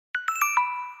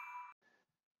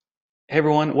Hey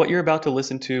everyone, what you're about to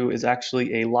listen to is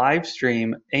actually a live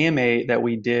stream AMA that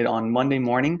we did on Monday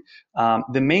morning.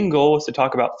 The main goal was to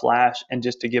talk about Flash and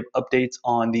just to give updates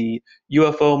on the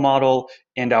UFO model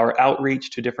and our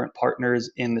outreach to different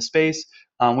partners in the space.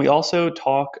 We also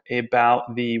talk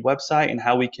about the website and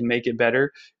how we can make it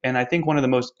better. And I think one of the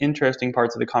most interesting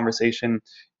parts of the conversation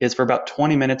is for about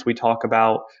 20 minutes, we talk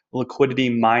about liquidity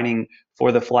mining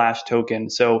for the Flash token.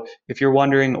 So if you're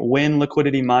wondering when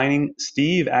liquidity mining,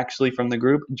 Steve actually from the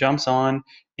group jumps on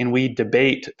and we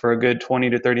debate for a good 20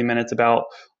 to 30 minutes about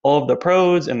all of the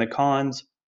pros and the cons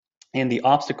and the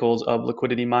obstacles of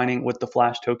liquidity mining with the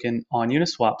Flash token on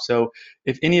Uniswap. So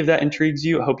if any of that intrigues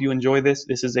you, I hope you enjoy this.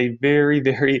 This is a very,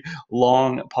 very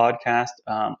long podcast,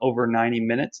 over 90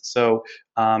 minutes. So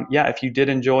yeah, if you did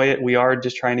enjoy it, we are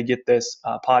just trying to get this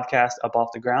podcast up off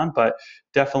the ground, but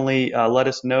definitely let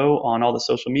us know on all the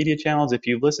social media channels if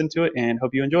you've listened to it, and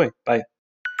hope you enjoy. Bye.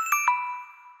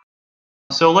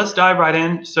 So let's dive right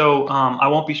in. So I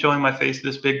won't be showing my face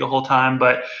this big the whole time,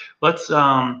 but let's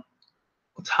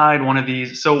hide one of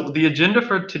these. So the agenda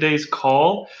for today's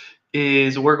call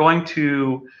is we're going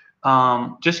to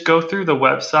just go through the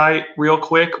website real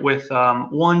quick with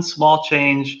one small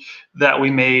change that we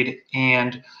made.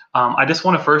 And I just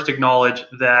want to first acknowledge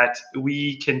that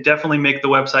we can definitely make the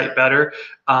website better.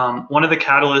 One of the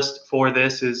catalysts for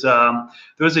this is there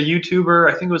was a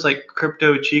YouTuber, I think it was like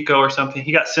Crypto Chico or something.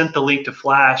 He got sent the link to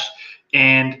Flash,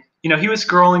 and he was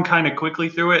scrolling kind of quickly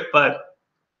through it, but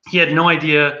he had no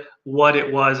idea what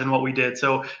it was and what we did.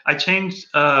 So we changed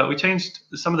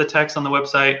some of the text on the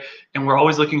website, and we're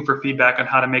always looking for feedback on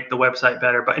how to make the website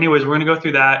better. But anyways, we're going to go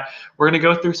through that. We're going to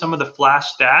go through some of the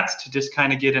Flash stats to just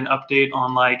kind of get an update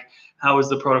on like how is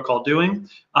the protocol doing.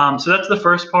 So that's the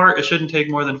first part. It shouldn't take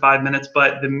more than 5 minutes,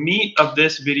 but the meat of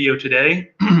this video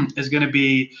today is going to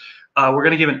be we're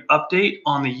going to give an update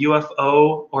on the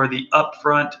UFO, or the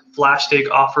upfront Flash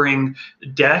stake offering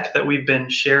deck that we've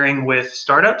been sharing with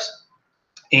startups,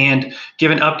 and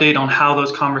give an update on how those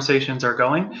conversations are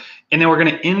going. And then we're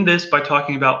going to end this by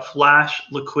talking about Flash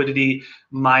liquidity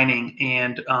mining.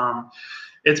 And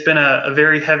it's been a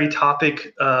very heavy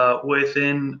topic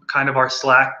within kind of our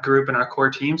Slack group and our core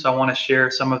team. So I want to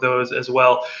share some of those as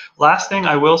well. Last thing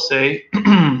I will say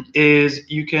is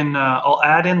you can, I'll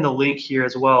add in the link here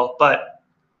as well. But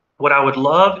what I would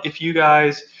love if you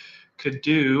guys could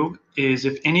do is,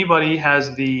 if anybody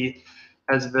has the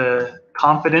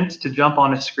confidence to jump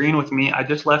on a screen with me, I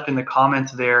just left in the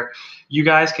comments there. You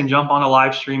guys can jump on a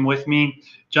live stream with me,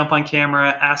 jump on camera,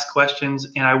 ask questions,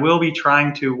 and I will be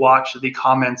trying to watch the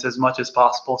comments as much as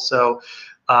possible. So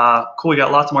cool, we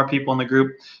got lots more people in the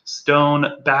group. Stone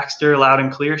Baxter, loud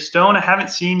and clear. Stone, I haven't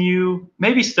seen you.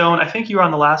 Maybe Stone, I think you were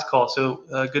on the last call, so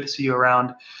good to see you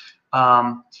around.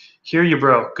 Hear you,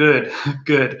 bro. Good,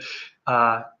 good.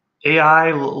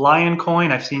 AI Lion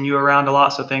Coin, I've seen you around a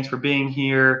lot, so thanks for being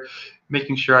here,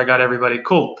 making sure I got everybody.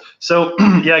 Cool. So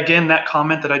yeah, again, that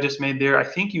comment that I just made there, I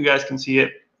think you guys can see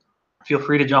it. Feel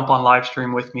free to jump on live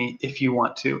stream with me if you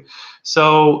want to.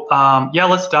 So yeah,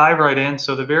 let's dive right in.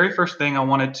 So the very first thing I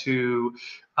wanted to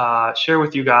share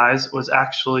with you guys was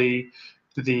actually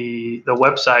the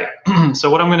website. So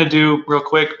what I'm going to do real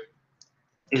quick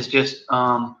is just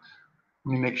let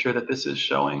me make sure that this is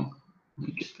showing. Let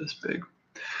me get this big.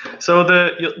 So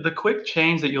the quick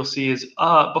change that you'll see is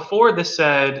before this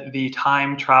said the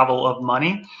time travel of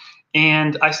money,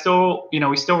 and I still,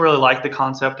 we still really like the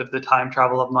concept of the time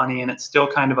travel of money, and it's still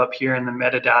kind of up here in the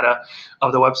metadata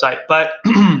of the website. But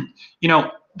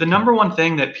the number one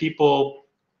thing that people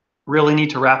really need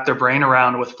to wrap their brain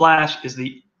around with Flash is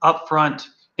the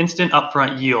instant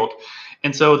upfront yield.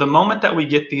 And so the moment that we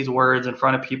get these words in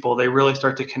front of people, they really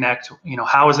start to connect,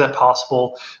 how is that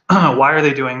possible? Why are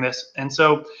they doing this? And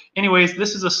so anyways,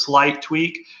 this is a slight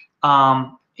tweak,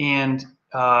 and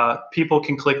people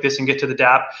can click this and get to the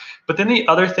DApp. But then the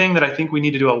other thing that I think we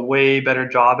need to do a way better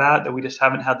job at, that we just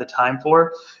haven't had the time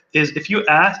for, is if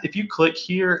you click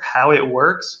here how it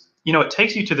works, it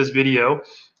takes you to this video,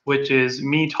 which is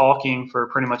me talking for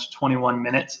pretty much 21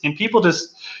 minutes, and people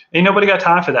just, ain't nobody got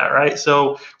time for that, right?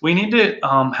 So we need to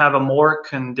have a more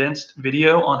condensed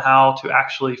video on how to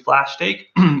actually Flash stake,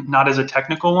 not as a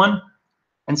technical one.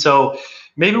 And so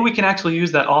maybe we can actually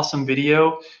use that awesome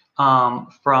video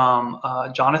from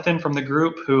Jonathan from the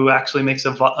group, who actually makes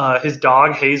his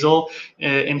dog Hazel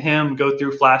and him go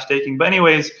through Flash staking. But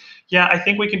anyways, yeah, I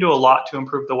think we can do a lot to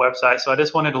improve the website. So I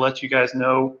just wanted to let you guys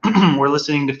know we're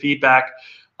listening to feedback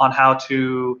on how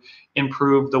to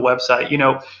improve the website.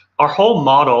 Our whole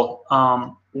model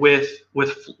with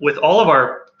all of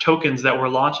our tokens that we're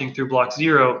launching through Block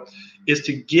Zero is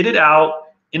to get it out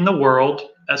in the world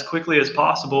as quickly as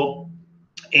possible,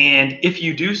 And if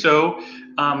you do so,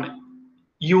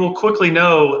 you will quickly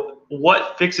know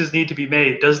what fixes need to be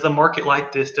made. Does the market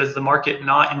like this? Does the market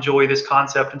not enjoy this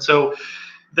concept? And so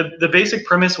the basic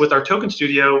premise with our token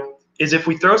studio is if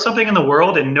we throw something in the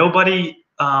world and nobody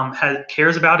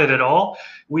cares about it at all,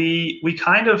 we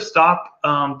kind of stop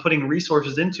putting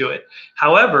resources into it.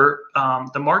 However,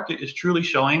 the market is truly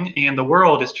showing, and the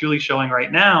world is truly showing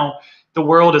right now. The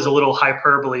world is a little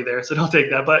hyperbole there, so don't take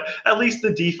that. But at least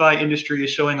the DeFi industry is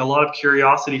showing a lot of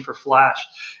curiosity for Flash.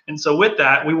 And so with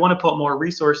that, we want to put more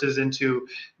resources into,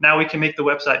 now we can make the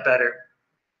website better.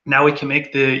 Now we can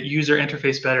make the user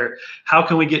interface better. How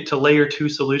can we get to layer 2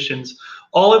 solutions?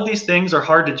 All of these things are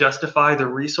hard to justify the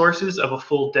resources of a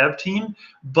full dev team,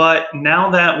 but now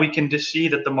that we can just see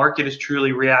that the market is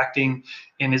truly reacting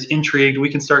and is intrigued, we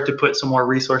can start to put some more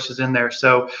resources in there.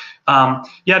 So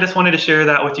yeah, I just wanted to share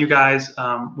that with you guys.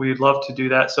 We'd love to do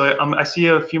that. So I see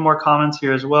a few more comments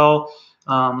here as well.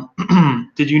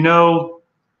 Did you know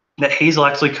that Hazel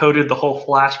actually coded the whole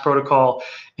Flash protocol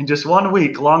in just 1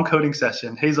 week? Long coding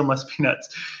session. Hazel must be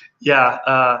nuts.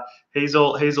 Yeah,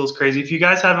 Hazel's crazy. If you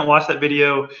guys haven't watched that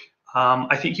video,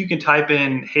 I think you can type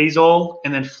in Hazel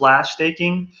and then Flash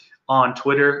staking on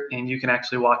Twitter, and you can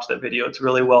actually watch that video. It's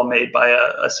really well made by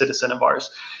a citizen of ours.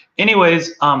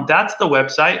 Anyways, that's the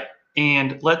website,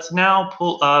 and let's now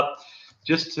pull up,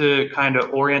 just to kind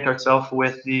of orient ourselves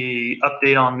with the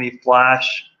update on the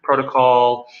Flash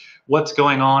protocol, what's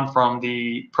going on from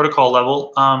the protocol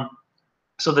level.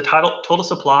 So the total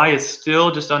supply is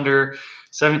still just under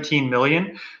 17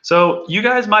 million. So you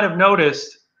guys might have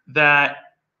noticed that,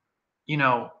 you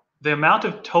know, the amount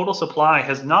of total supply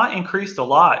has not increased a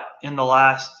lot in the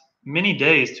last many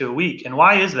days to a week. And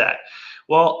why is that?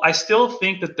 Well, I still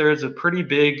think that there's a pretty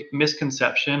big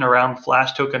misconception around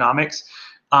Flash tokenomics.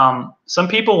 Some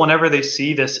people, whenever they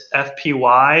see this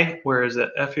FPY, where is it,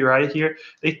 FP right here,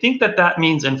 they think that that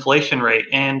means inflation rate,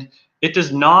 and it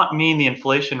does not mean the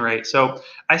inflation rate. So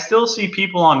I still see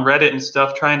people on Reddit and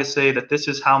stuff trying to say that this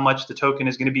is how much the token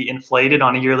is going to be inflated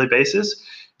on a yearly basis.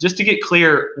 Just to get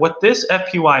clear, what this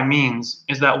FPY means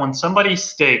is that when somebody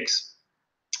stakes,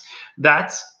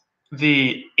 that's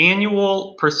the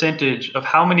annual percentage of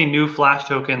how many new Flash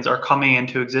tokens are coming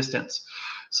into existence.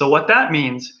 So what that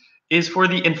means is for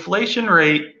the inflation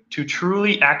rate to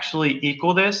truly actually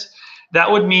equal this, that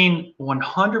would mean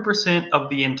 100% of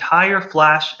the entire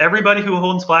Flash, everybody who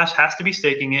owns Flash has to be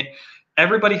staking it.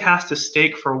 Everybody has to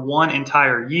stake for 1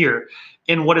 entire year.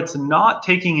 And what it's not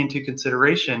taking into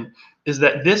consideration is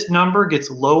that this number gets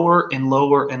lower and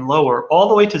lower and lower, all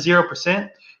the way to 0%,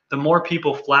 the more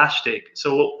people Flash stake.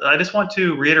 So I just want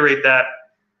to reiterate that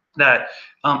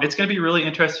it's going to be really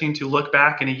interesting to look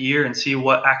back in a year and see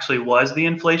what actually was the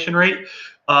inflation rate.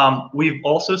 We've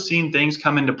also seen things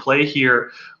come into play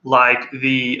here, like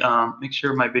the, make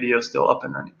sure my video is still up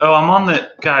and running. Oh, I'm on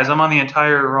the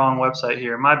entire wrong website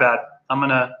here. My bad. I'm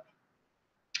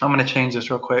gonna change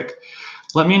this real quick.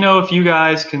 Let me know if you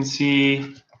guys can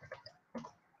see.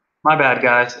 My bad,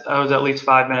 guys. That was at least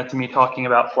 5 minutes of me talking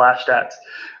about Flash stats.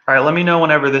 All right, let me know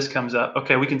whenever this comes up.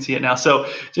 Okay, we can see it now.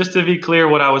 So just to be clear,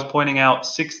 what I was pointing out,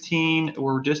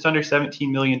 we're just under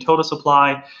 17 million total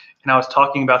supply, and I was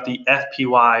talking about the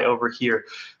FPY over here.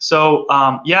 So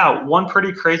yeah, one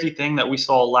pretty crazy thing that we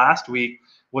saw last week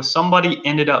was somebody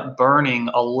ended up burning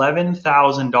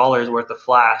 $11,000 worth of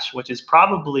Flash, which is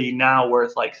probably now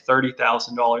worth like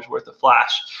 $30,000 worth of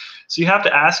Flash. So you have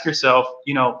to ask yourself,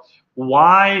 you know,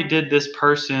 why did this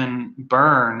person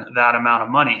burn that amount of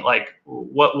money? Like,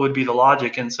 what would be the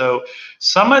logic? And so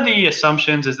some of the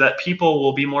assumptions is that people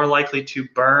will be more likely to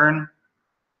burn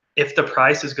if the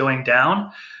price is going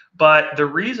down. But the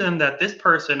reason that this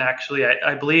person actually,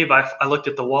 I believe I looked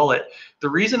at the wallet, the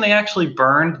reason they actually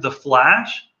burned the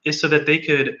Flash is so that they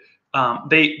could,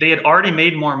 they had already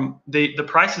made more, the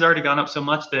price has already gone up so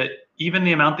much that even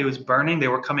the amount they was burning, they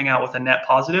were coming out with a net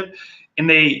positive.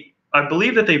 And I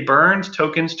believe that they burned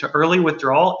tokens to early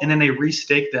withdrawal and then they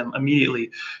restaked them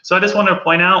immediately. So I just want to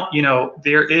point out, you know,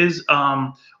 there is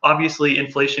obviously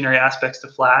inflationary aspects to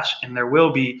Flash, and there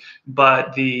will be,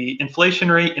 but the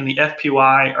inflation rate and the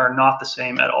FPY are not the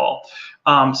same at all.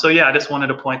 So yeah, I just wanted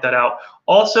to point that out.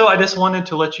 Also, I just wanted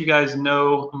to let you guys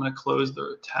know, I'm going to close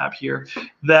the tab here,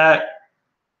 that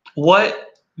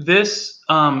what this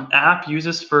app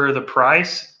uses for the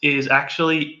price is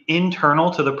actually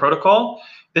internal to the protocol.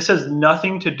 This has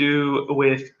nothing to do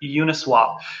with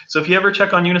Uniswap. So if you ever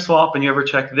check on Uniswap and you ever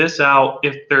check this out,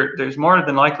 if there's more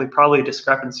than likely probably a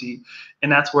discrepancy,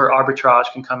 and that's where arbitrage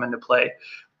can come into play.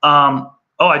 Oh,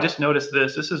 I just noticed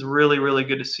this. This is really, really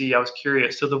good to see. I was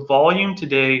curious. So the volume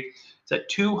today is at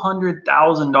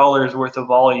 $200,000 worth of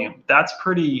volume. That's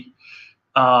pretty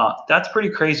That's pretty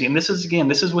crazy. And this is, again,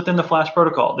 this is within the Flash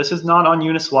protocol. This is not on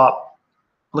Uniswap.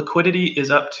 Liquidity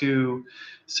is up to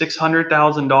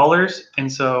 $600,000.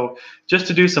 And so just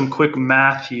to do some quick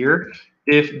math here,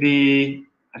 I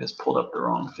just pulled up the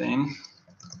wrong thing.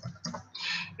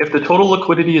 If the total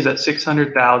liquidity is at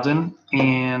 600,000,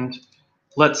 and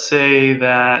let's say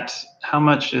that how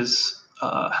much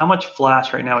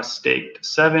Flash right now is staked?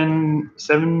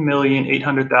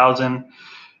 7,800,000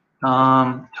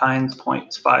 times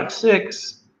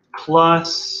 0.56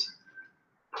 plus.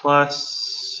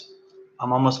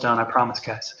 I'm almost done. I promise,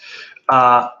 guys.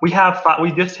 We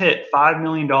just hit $5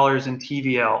 million in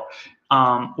TVL,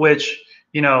 which,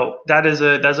 you know, that's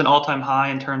an all-time high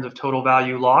in terms of total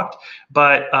value locked.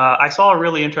 But I saw a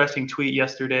really interesting tweet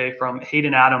yesterday from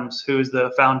Hayden Adams, who is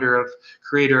the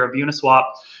creator of Uniswap,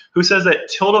 who says that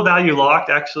total value locked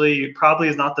actually probably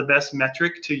is not the best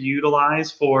metric to utilize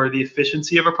for the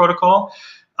efficiency of a protocol.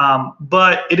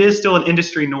 But it is still an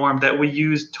industry norm that we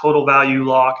use total value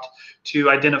locked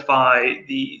to identify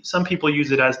some people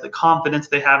use it as the confidence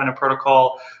they have in a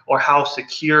protocol or how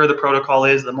secure the protocol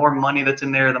is. The more money that's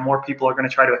in there, the more people are going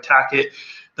to try to attack it.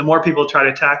 The more people try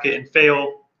to attack it and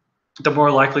fail, the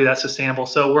more likely that's sustainable.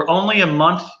 So we're only a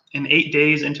month and 8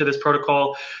 days into this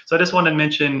protocol. So I just wanted to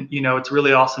mention, you know, it's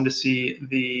really awesome to see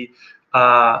the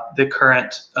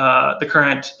current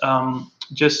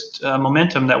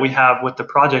momentum that we have with the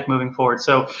project moving forward.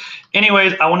 So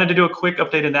anyways, I wanted to do a quick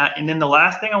update of that. And then the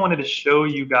last thing I wanted to show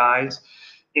you guys,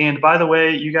 and by the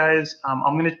way, you guys,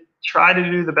 I'm going to try to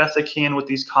do the best I can with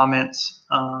these comments.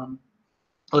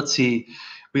 Let's see.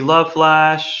 We love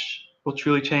Flash. Will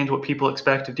truly change what people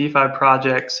expect of DeFi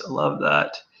projects. I love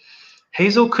that.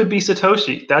 Hazel could be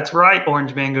Satoshi. That's right,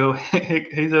 Orange Mango.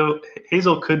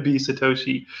 Hazel could be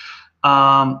Satoshi.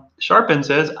 Sharpen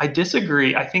says, I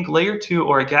disagree. I think layer 2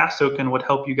 or a gas token would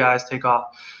help you guys take off.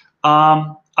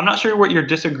 I'm not sure what you're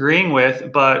disagreeing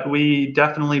with, but we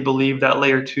definitely believe that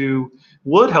layer 2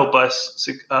 would help us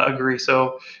agree.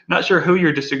 So not sure who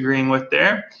you're disagreeing with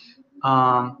there.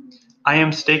 I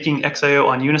am staking XIO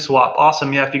on Uniswap.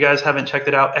 Awesome. Yeah, if you guys haven't checked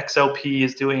it out, XLP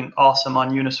is doing awesome on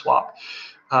Uniswap,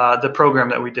 the program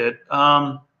that we did.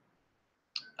 I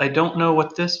don't know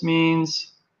what this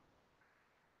means.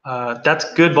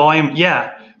 That's good volume.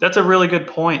 Yeah, that's a really good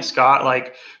point, Scott.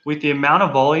 Like with the amount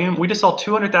of volume, we just saw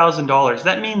 $200,000.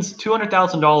 That means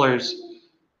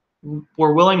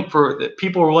 $200,000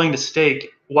 people were willing to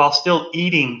stake while still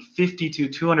eating $50 to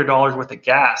 $200 worth of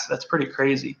gas. That's pretty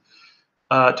crazy.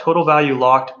 Total value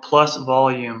locked plus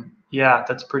volume. Yeah,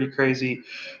 that's pretty crazy.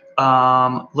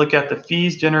 Look at the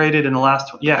fees generated in the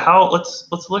last. Yeah,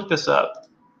 let's look this up.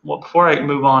 Well, before I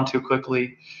move on too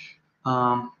quickly,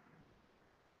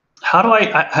 how do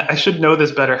I should know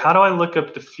this better. How do I look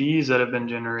up the fees that have been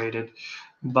generated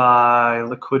by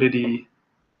liquidity?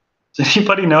 Does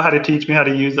anybody know how to teach me how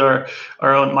to use my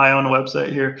own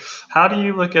website here? How do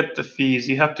you look at the fees?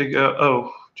 You have to go.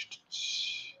 Oh.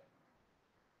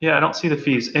 Yeah, I don't see the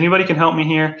fees. Anybody can help me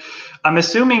here? I'm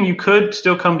assuming you could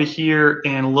still come to here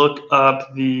and look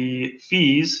up the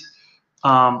fees.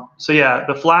 So yeah,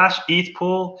 the Flash ETH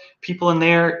pool, people in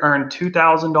there earn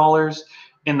 $2,000.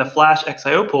 In the Flash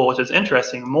XIO pool, which is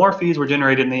interesting, more fees were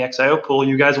generated in the XIO pool.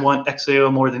 You guys want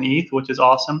XIO more than ETH, which is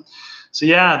awesome. So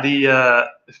yeah, the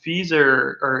fees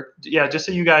are yeah, just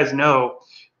so you guys know,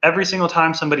 every single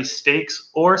time somebody stakes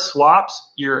or swaps,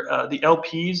 the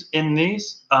LPs in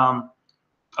these are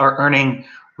earning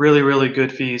really, really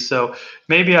good fees. So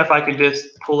maybe if I could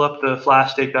just pull up the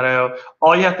flashstake.io,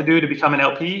 all you have to do to become an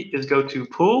LP is go to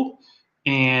pool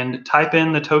and type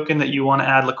in the token that you want to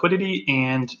add liquidity.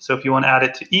 And so if you want to add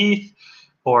it to ETH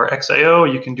or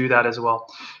XIO, you can do that as well.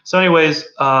 So anyways,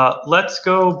 let's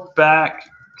go back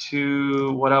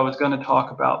to what I was going to talk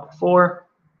about before.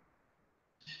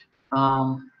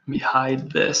 Let me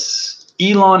hide this.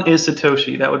 Elon is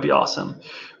Satoshi. That would be awesome.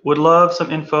 Would love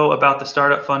some info about the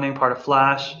startup funding part of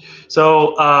Flash.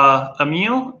 So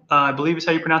Emil, I believe is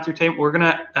how you pronounce your name. We're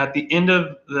gonna, at the end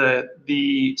of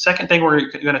the second thing we're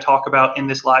gonna talk about in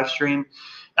this live stream,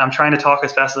 I'm trying to talk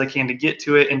as fast as I can to get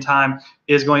to it in time,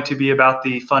 is going to be about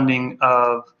the funding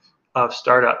of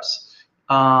startups.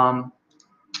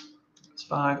 It's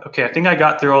 5. Okay, I think I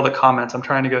got through all the comments I'm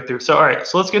trying to go through. So all right,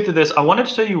 so let's get to this. I wanted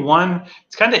to show you one,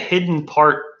 it's kind of hidden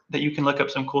part that you can look up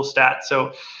some cool stats.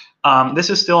 So this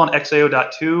is still on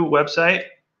XIO.2 website,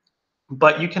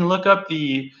 but you can look up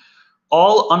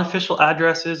all unofficial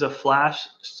addresses of Flash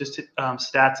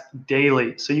stats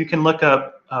daily. So you can look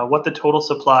up what the total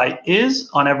supply is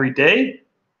on every day.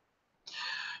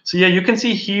 So yeah, you can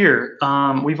see here,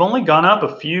 we've only gone up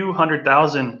a few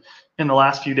 100,000 in the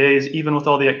last few days, even with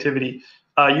all the activity.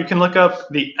 You can look up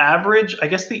the average. I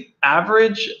guess the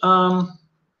average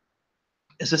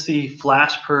is this the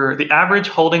flash per the average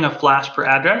holding of flash per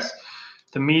address.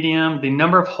 The medium, the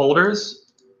number of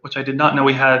holders, which I did not know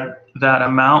we had that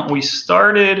amount. We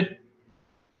started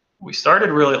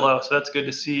really low, so that's good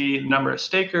to see. Number of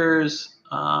stakers.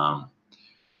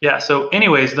 Yeah. So,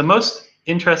 anyways, the most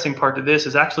interesting part to this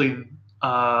is actually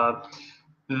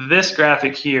this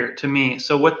graphic here to me.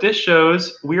 So what this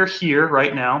shows, we're here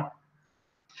right now.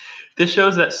 This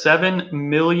shows that 7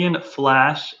 million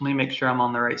flash, let me make sure I'm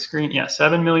on the right screen. Yeah,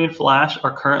 7 million flash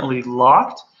are currently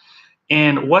locked.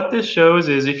 And what this shows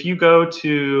is if you go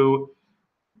to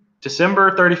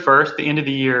December 31st, the end of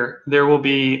the year, there will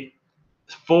be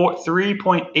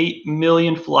 3.8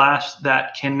 million flash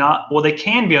that cannot, well, they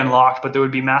can be unlocked, but there would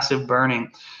be massive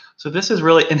burning. So this is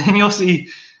really, and then you'll see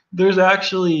there's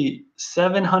actually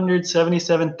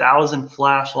 777,000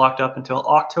 flash locked up until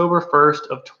October 1st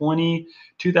of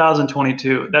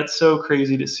 2022. That's so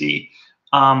crazy to see.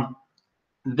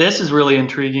 This is really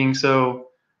intriguing. So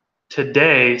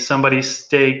today somebody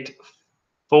staked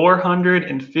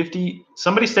 450,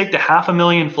 somebody staked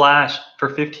 500,000 flash for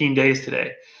 15 days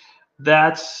today.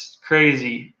 That's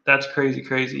crazy. That's crazy,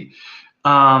 crazy.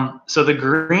 So the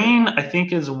green, I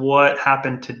think, is what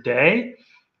happened today.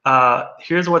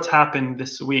 Here's what's happened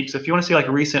this week. So if you want to see like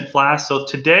recent flash, so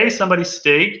today somebody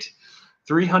staked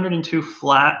 302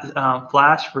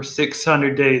 flash for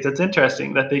 600 days. That's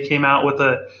interesting that they came out with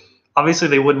obviously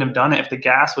they wouldn't have done it if the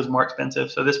gas was more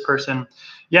expensive. So this person,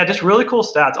 yeah, just really cool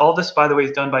stats. All this, by the way,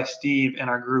 is done by Steve in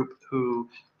our group, who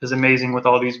is amazing with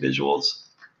all these visuals.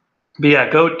 But yeah,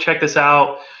 go check this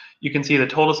out. You can see the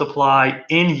total supply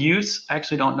in use. I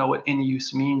actually don't know what in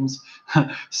use means.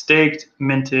 Staked,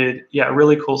 minted. Yeah,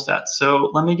 really cool stats.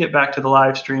 So let me get back to the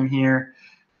live stream here.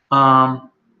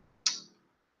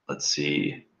 Let's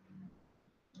see.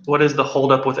 What is the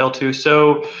holdup with L2?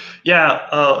 So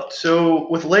yeah, so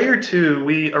with layer 2,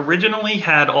 we originally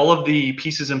had all of the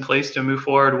pieces in place to move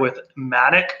forward with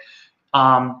Matic.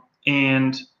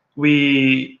 And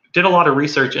we did a lot of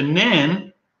research, and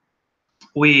then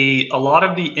a lot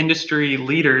of the industry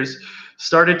leaders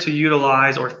started to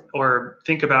utilize or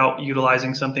think about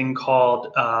utilizing something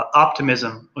called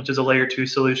Optimism, which is a layer 2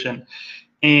 solution.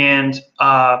 And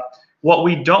what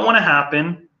we don't want to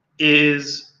happen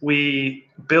is we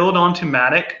build onto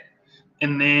Matic,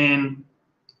 and then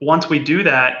once we do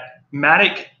that,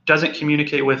 Matic doesn't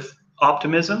communicate with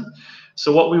Optimism.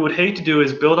 So what we would hate to do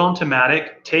is build onto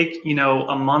Matic, take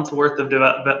a month worth of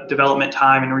development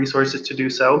time and resources to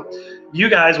do so. You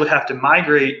guys would have to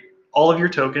migrate all of your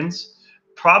tokens.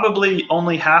 Probably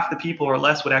only half the people or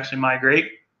less would actually migrate,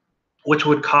 which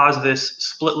would cause this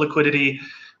split liquidity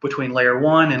between layer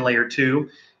 1 and layer 2.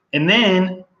 And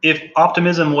then if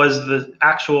Optimism was the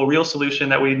actual real solution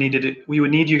that we needed, we would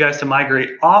need you guys to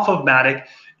migrate off of Matic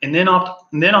and then on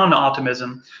to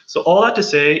Optimism. So all that to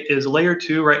say is layer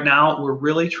 2 right now, we're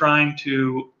really trying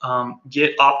to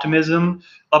get Optimism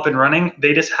up and running.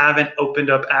 They just haven't opened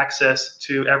up access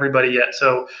to everybody yet.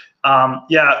 So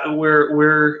yeah,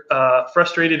 we're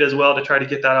frustrated as well to try to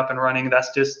get that up and running.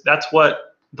 That's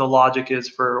what the logic is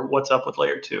for what's up with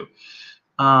layer 2.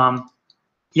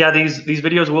 Yeah, these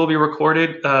videos will be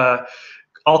recorded.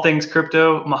 All things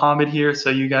crypto, Mohammed here,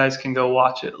 so you guys can go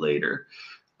watch it later.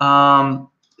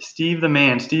 Steve the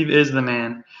man. Steve is the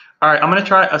man. All right, I'm gonna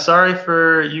try. Sorry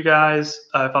for you guys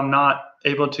if I'm not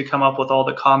able to come up with all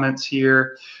the comments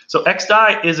here. So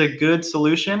XDAI is a good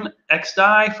solution.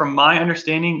 XDAI, from my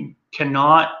understanding,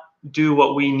 cannot do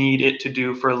what we need it to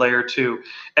do for layer 2.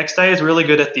 XDAI is really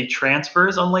good at the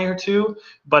transfers on layer 2,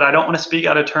 but I don't want to speak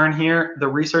out of turn here. The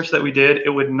research that we did, it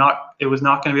was not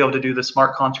going to be able to do the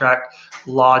smart contract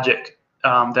logic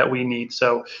that we need.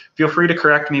 So feel free to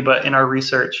correct me, but in our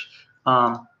research,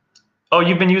 oh,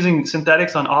 you've been using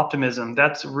synthetics on Optimism.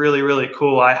 That's really, really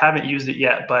cool. I haven't used it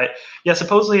yet, but yeah,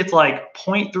 supposedly it's like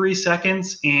 0.3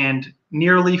 seconds and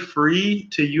nearly free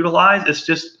to utilize. It's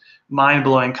just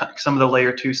mind-blowing, some of the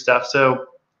layer 2 stuff. So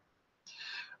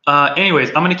anyways,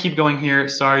 I'm going to keep going here.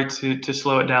 Sorry to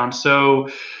slow it down. So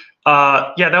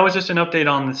yeah, that was just an update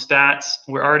on the stats.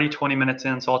 We're already 20 minutes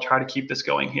in, so I'll try to keep this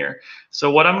going here. So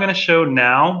what I'm going to show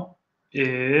now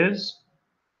is,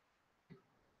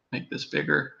 make this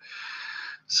bigger.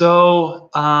 So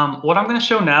what I'm going to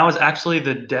show now is actually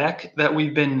the deck that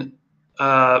we've been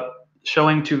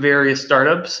showing to various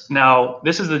startups. Now,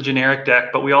 this is the generic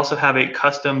deck, but we also have a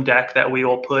custom deck that we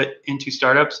will put into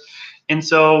startups. And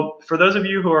so for those of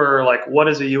you who are like, what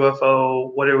is a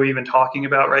UFO? What are we even talking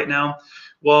about right now?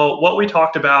 Well, what we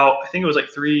talked about, I think it was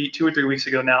like 2 or 3 weeks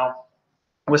ago now,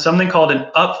 was something called an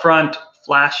upfront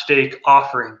flash stake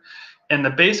offering. And the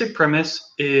basic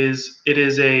premise is it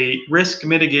is a risk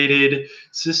mitigated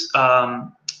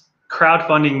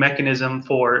crowdfunding mechanism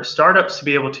for startups to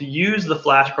be able to use the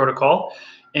Flash protocol.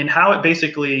 And how it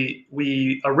basically,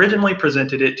 we originally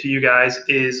presented it to you guys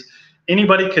is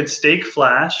anybody could stake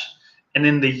Flash, and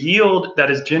then the yield that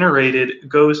is generated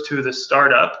goes to the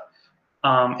startup.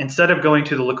 Instead of going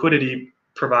to the liquidity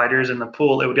providers in the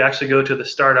pool, it would actually go to the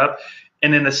startup.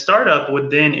 And then the startup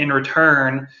would then in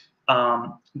return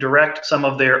direct some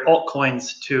of their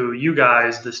altcoins to you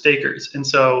guys, the stakers. And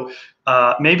so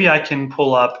maybe I can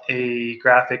pull up a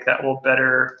graphic that will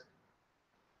better.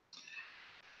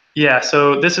 Yeah,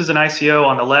 so this is an ICO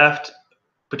on the left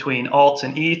between alts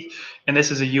and ETH, and this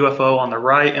is a UFO on the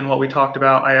right. And what we talked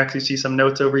about, I actually see some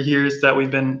notes over here that we've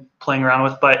been playing around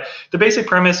with. But the basic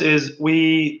premise is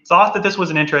we thought that this was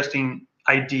an interesting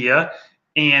idea,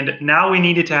 and now we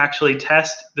needed to actually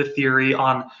test the theory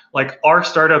on, like, are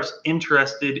startups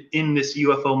interested in this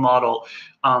UFO model?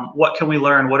 What can we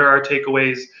learn? What are our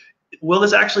takeaways? Will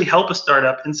this actually help a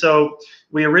startup? And so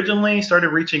we originally started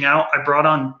reaching out. I brought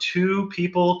on 2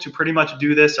 people to pretty much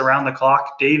do this around the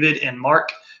clock. David and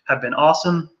Mark have been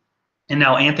awesome. And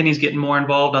now Anthony's getting more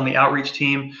involved on the outreach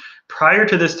team. Prior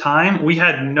to this time, we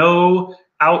had no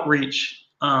outreach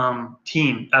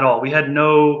team at all. We had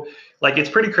no, like, it's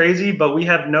pretty crazy, but we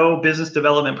have no business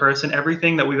development person.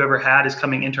 Everything that we've ever had is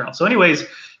coming internal. So anyways,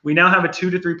 we now have a 2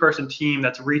 to 3 person team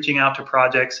that's reaching out to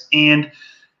projects. And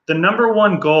the number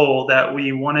one goal that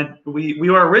we wanted, we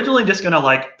were originally just going to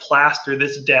like plaster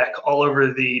this deck all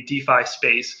over the DeFi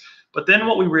space. But then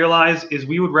what we realized is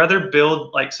we would rather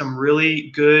build like some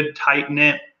really good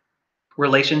tight-knit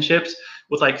relationships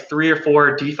with like 3 or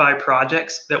 4 DeFi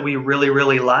projects that we really,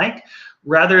 really like,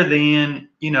 rather than,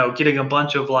 you know, getting a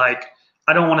bunch of, like,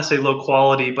 I don't want to say low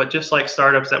quality, but just like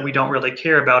startups that we don't really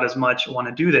care about as much want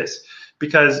to do this,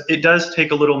 because it does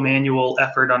take a little manual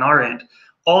effort on our end.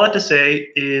 All that to say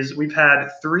is we've had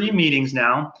 3 meetings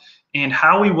now, and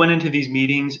how we went into these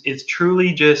meetings is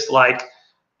truly just like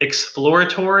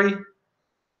exploratory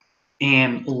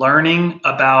and learning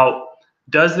about,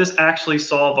 does this actually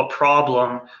solve a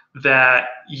problem that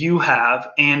you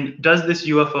have, and does this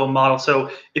UFO model?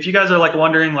 So if you guys are like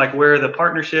wondering like where are the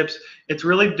partnerships, it's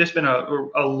really just been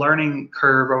a learning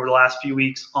curve over the last few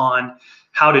weeks on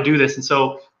how to do this. And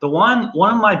so one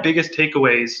of my biggest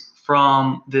takeaways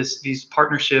from these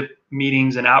partnership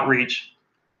meetings and outreach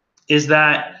is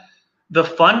that the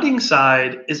funding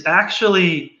side is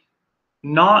actually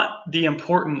not the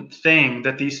important thing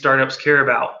that these startups care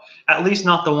about, at least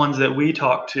not the ones that we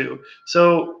talk to.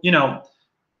 So, you know,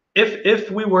 if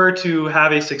we were to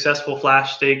have a successful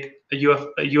Flash stake, a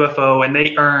UFO, and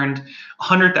they earned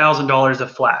 $100,000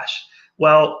 of Flash,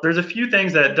 well, there's a few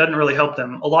things that doesn't really help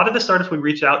them. A lot of the startups we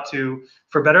reach out to,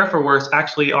 for better or for worse,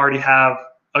 actually already have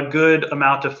a good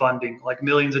amount of funding, like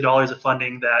millions of dollars of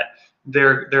funding that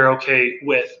they're okay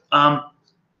with.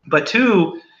 But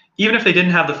 2, even if they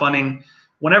didn't have the funding,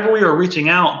 whenever we were reaching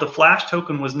out, the Flash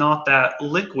token was not that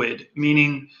liquid,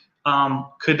 meaning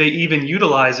could they even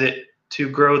utilize it to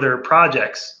grow their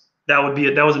projects? That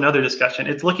was another discussion.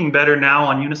 It's looking better now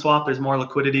on Uniswap. There's more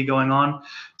liquidity going on.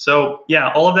 So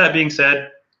yeah, all of that being said,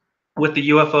 with the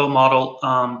UFO model,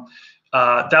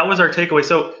 that was our takeaway.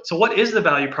 So what is the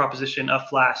value proposition of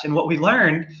Flash? And what we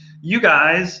learned, you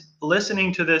guys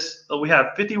listening to this, we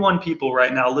have 51 people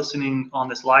right now listening on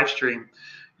this live stream.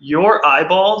 Your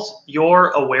eyeballs, your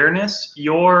awareness,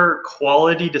 your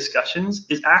quality discussions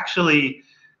is actually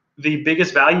the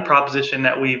biggest value proposition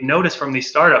that we've noticed from these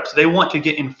startups. They want to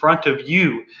get in front of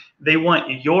you. They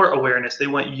want your awareness. They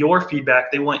want your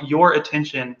feedback. They want your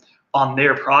attention on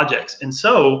their projects. And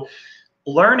so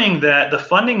learning that the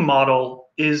funding model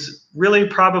is really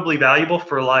probably valuable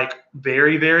for like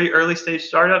very, very early stage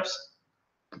startups,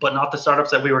 but not the startups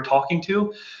that we were talking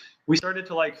to. We started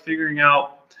to like figuring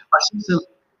out, I see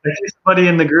somebody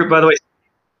in the group, by the way,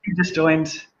 you just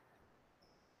joined.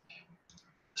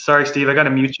 Sorry, Steve, I got to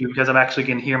mute you because I'm actually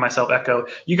going to hear myself echo.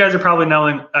 You guys are probably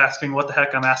now asking what the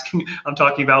heck I'm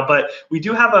talking about, but we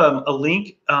do have a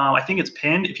link. I think it's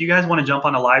pinned. If you guys want to jump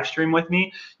on a live stream with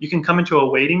me, you can come into a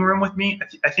waiting room with me.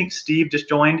 I think Steve just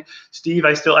joined. Steve,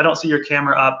 I don't see your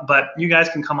camera up, but you guys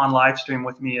can come on live stream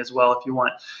with me as well if you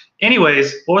want.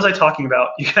 Anyways, what was I talking about?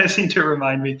 You guys need to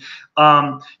remind me.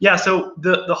 Yeah, so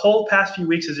the whole past few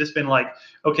weeks has just been like,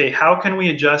 okay, how can we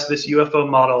adjust this UFO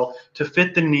model to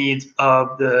fit the needs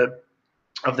of the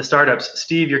startups?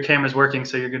 Steve, your camera's working,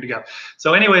 so you're good to go.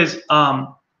 So anyways,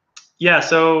 yeah,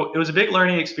 so it was a big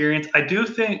learning experience. I do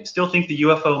still think the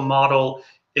UFO model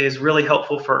is really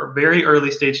helpful for very early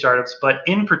stage startups, but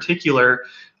in particular,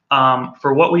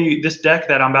 for this deck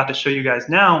that I'm about to show you guys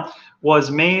now,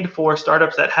 was made for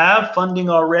startups that have funding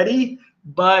already,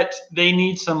 but they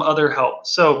need some other help.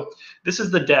 So this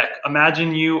is the deck.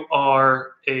 Imagine you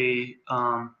are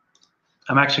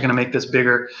I'm actually going to make this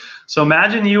bigger. So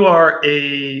imagine you are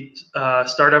a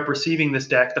startup receiving this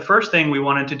deck. The first thing we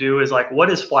wanted to do is like, what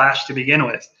is Flash to begin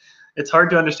with? It's hard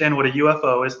to understand what a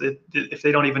UFO is if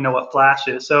they don't even know what Flash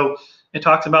is. So it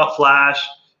talks about Flash.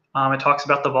 It talks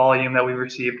about the volume that we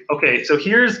received. Okay, so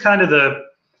here's kind of the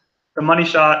money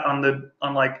shot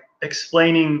on like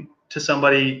explaining to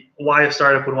somebody why a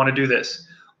startup would want to do this.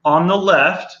 On the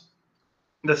left,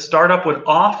 the startup would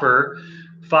offer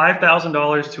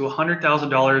 $5,000 to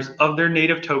 $100,000 of their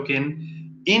native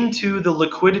token into the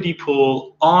liquidity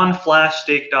pool on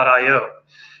flashstake.io.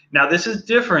 Now, this is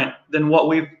different than what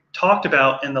we've talked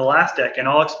about in the last deck, and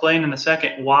I'll explain in a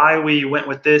second why we went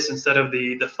with this instead of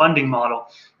the funding model.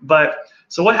 But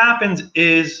so what happens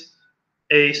is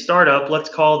a startup, let's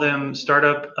call them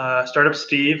startup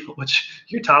Steve, which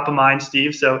you're top of mind,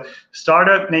 Steve. So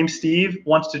startup named Steve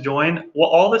wants to join. Well,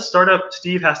 all this startup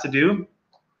Steve has to do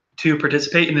to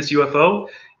participate in this UFO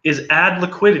is add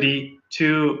liquidity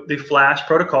to the Flash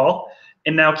protocol.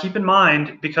 And now keep in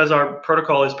mind, because our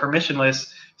protocol is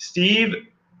permissionless, Steve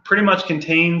pretty much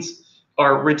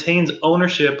retains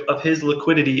ownership of his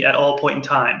liquidity at all point in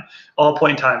time.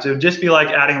 So it would just be like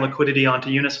adding liquidity onto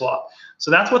Uniswap. So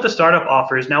that's what the startup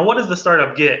offers. Now, what does the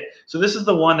startup get? So this is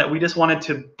the one that we just wanted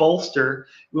to bolster.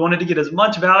 We wanted to get as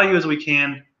much value as we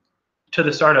can to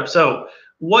the startup. So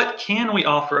what can we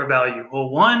offer a value? Well,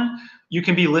 one, you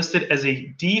can be listed as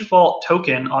a default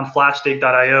token on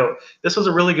flashstake.io. This was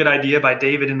a really good idea by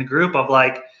David in the group of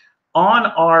like, on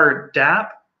our dApp,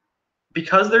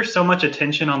 because there's so much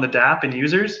attention on the dApp and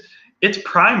users, it's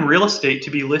prime real estate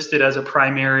to be listed as a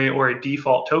primary or a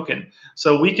default token.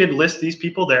 So we could list these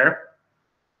people there.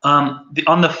 On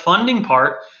the funding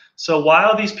part, so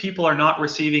while these people are not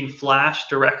receiving Flash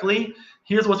directly,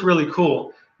 here's what's really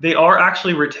cool. They are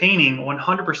actually retaining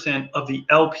 100% of the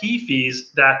LP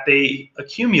fees that they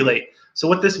accumulate. So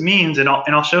what this means, and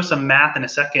I'll show some math in a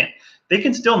second, they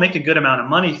can still make a good amount of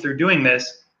money through doing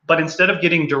this, but instead of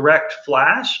getting direct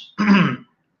Flash,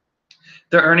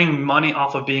 they're earning money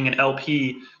off of being an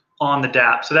LP on the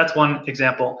dApp. So that's one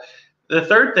example. The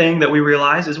third thing that we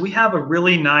realize is we have a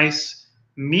really nice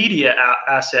media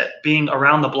asset being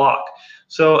around the block.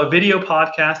 So a video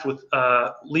podcast with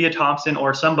Leah Thompson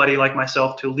or somebody like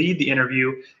myself to lead the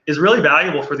interview is really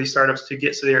valuable for these startups to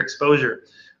get to their exposure.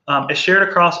 It's shared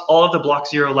across all of the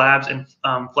BlockZero Labs and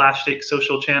FlashStake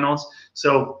social channels.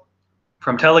 So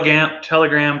from Telegram,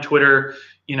 Twitter,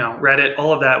 Reddit,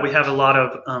 all of that, we have a lot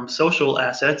of social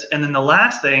assets. And then the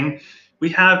last thing, we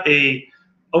have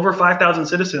over 5,000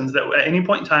 citizens that at any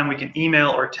point in time we can email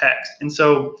or text. And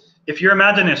so if you're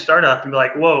imagining a startup and be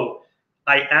like, whoa,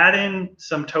 I add in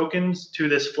some tokens to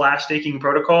this Flash staking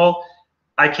protocol,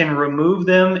 I can remove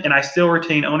them and I still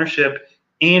retain ownership,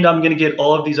 and I'm going to get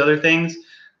all of these other things.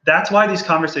 That's why these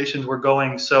conversations were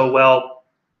going so well,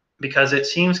 because it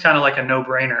seems kind of like a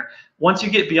no-brainer. Once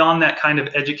you get beyond that kind of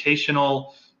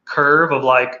educational curve of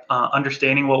like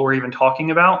understanding what we're even talking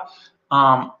about,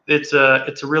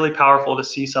 it's really powerful to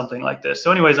see something like this.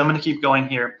 So anyways, I'm going to keep going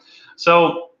here.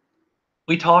 So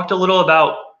we talked a little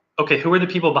about, okay, who are the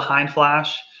people behind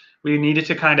Flash? We needed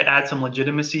to kind of add some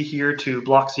legitimacy here to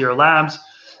BlockZero Labs,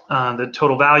 the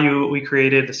total value we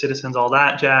created, the citizens, all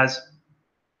that jazz.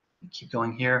 Keep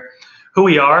going here. Who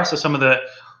we are, so some of the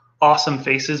awesome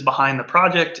faces behind the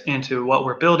project into what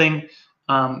we're building.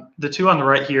 The two on the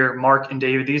right here, Mark and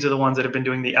David, these are the ones that have been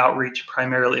doing the outreach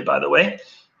primarily, by the way.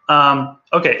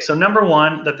 Okay, so number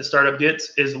one that the startup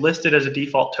gets is listed as a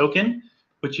default token,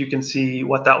 which you can see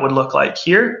what that would look like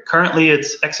here. Currently,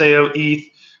 it's XAO, ETH,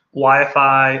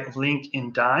 YFI, Link,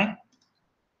 and DAI.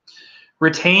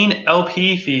 Retain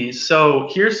LP fees. So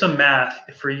here's some math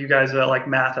for you guys that like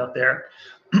math out there.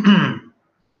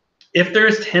 If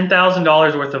there's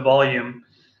 $10,000 worth of volume,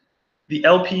 the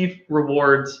LP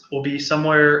rewards will be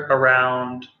somewhere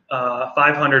around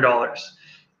 $500.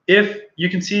 If you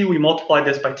can see, we multiplied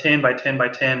this by 10, by 10, by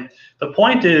 10. The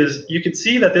point is, you can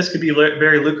see that this could be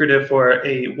very lucrative for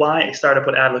why a startup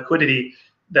would add liquidity,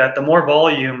 that the more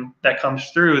volume that comes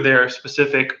through their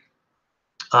specific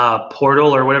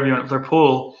portal or whatever you want, their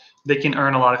pool, they can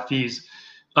earn a lot of fees.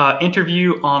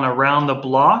 Interview on Around the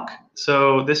Block.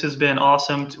 So this has been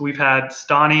awesome. We've had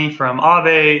Stani from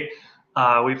Aave,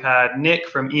 we've had Nick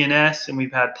from ENS, and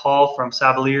we've had Paul from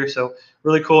Savalier. So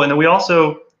really cool. And then we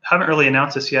also haven't really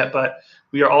announced this yet, but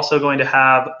we are also going to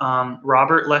have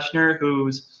Robert Leshner,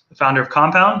 who's the founder of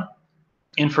Compound,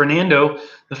 and Fernando,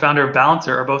 the founder of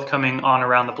Balancer, are both coming on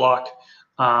Around the Block.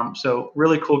 So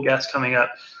really cool guests coming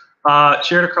up.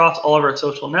 Shared across all of our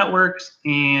social networks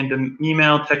and an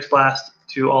email, text blast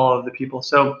to all of the people.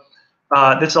 So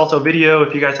this is also video.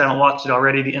 If you guys haven't watched it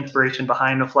already, the inspiration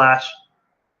behind the flash,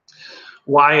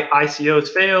 why ICOs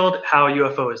failed, how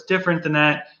UFO is different than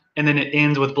that, and then it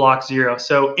ends with block 0.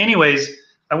 So anyways,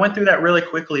 I went through that really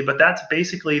quickly, but that's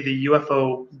basically the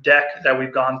UFO deck that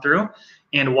we've gone through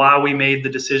and why we made the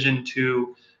decision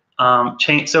to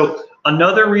change. So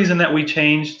another reason that we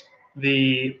changed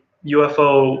the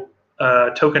UFO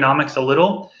tokenomics a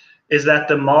little is that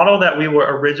the model that we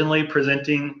were originally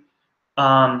presenting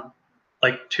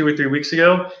like 2 or 3 weeks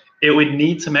ago, it would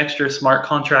need some extra smart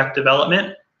contract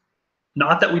development.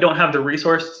 Not that we don't have the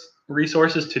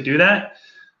resources to do that,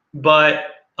 but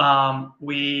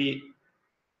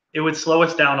it would slow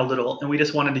us down a little, and we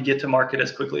just wanted to get to market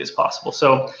as quickly as possible.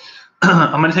 So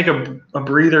I'm going to take a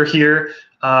breather here,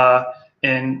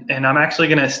 and I'm actually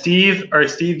going to Steve,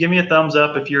 give me a thumbs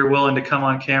up if you're willing to come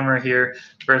on camera here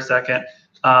for a second,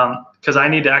 because I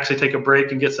need to actually take a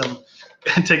break and get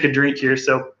take a drink here.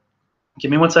 So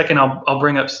give me 1 second. I'll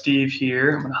bring up Steve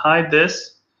here. I'm going to hide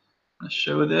this. I'm going to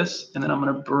show this, and then I'm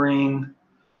going to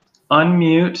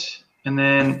unmute, and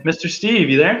then Mr. Steve,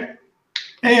 you there?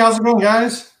 Hey, how's it going,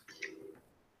 guys?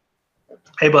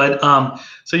 Hey, bud.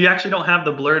 So you actually don't have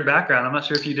the blurred background. I'm not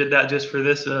sure if you did that just for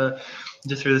this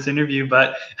interview,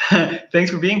 but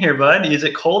thanks for being here, bud. Is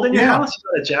it cold in your house? You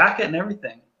got a jacket and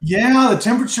everything. Yeah, the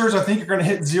temperatures I think are going to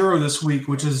hit 0 this week,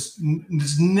 which is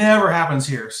this never happens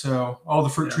here. So all the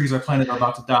fruit trees I planted are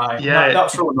about to die. Yeah, not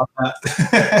sure about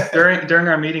that. during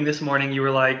our meeting this morning, you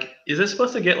were like, "Is this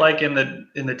supposed to get like in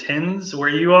the tens where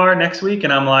you are next week?"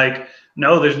 And I'm like,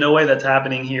 "No, there's no way that's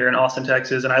happening here in Austin,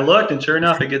 Texas." And I looked, and sure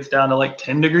enough, it gets down to like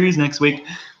 10 degrees next week,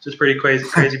 which is pretty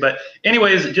crazy. But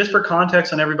anyways, just for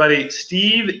context on everybody,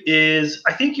 Steve is,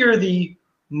 I think you're the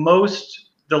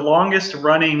longest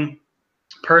running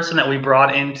person that we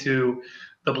brought into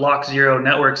the Block Zero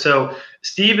network. So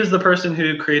Steve is the person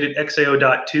who created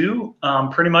XAO.2,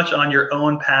 pretty much on your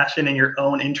own passion and your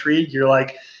own intrigue. You're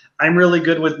like, I'm really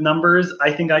good with numbers.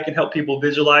 I think I can help people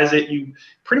visualize it. You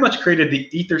pretty much created the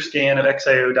Etherscan of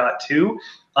XAO.2.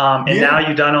 Now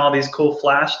you've done all these cool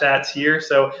flash stats here.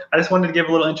 So I just wanted to give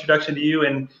a little introduction to you,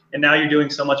 and now you're doing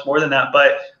so much more than that.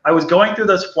 But I was going through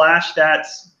those flash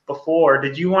stats before.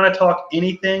 Did you want to talk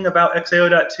anything about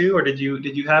XAO.2, or did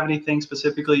you have anything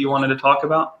specifically you wanted to talk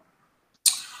about?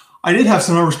 I did have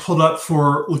some numbers pulled up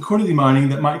for liquidity mining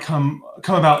that might come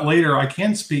about later. I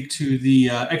can speak to the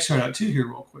XAO.2 here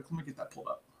real quick. Let me get that pulled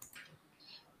up.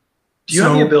 Do you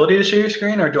have the ability to share your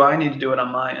screen, or do I need to do it on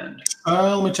my end?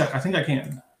 Let me check. I think I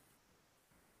can.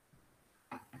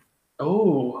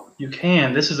 Oh, you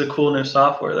can. This is a cool new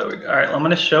software that we. All right, I'm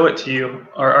going to show it to you.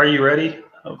 Are you ready?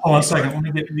 Hold on a second. Let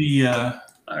me get the. All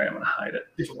right, I'm going to hide it.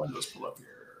 Different windows pull up here.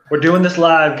 We're doing this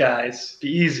live, guys. Be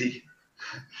easy.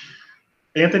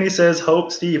 Anthony says,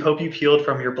 Steve, hope you healed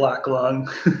from your black lung.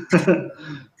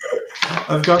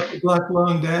 I've got the black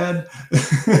lung, Dad.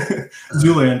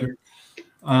 Zoolander.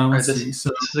 This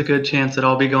is a good chance that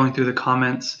I'll be going through the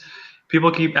comments. People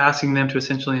keep asking them to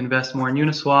essentially invest more in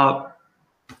Uniswap.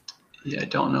 Yeah, I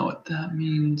don't know what that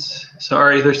means.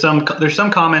 Sorry, there's some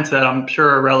comments that I'm sure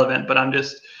are relevant, but I'm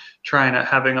just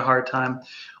having a hard time.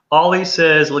 Ollie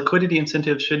says liquidity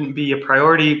incentives shouldn't be a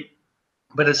priority,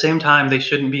 but at the same time, they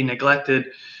shouldn't be neglected,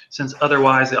 since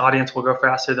otherwise the audience will grow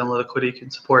faster than the liquidity can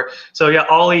support. So yeah,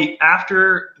 Ollie,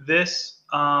 after this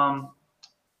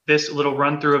this little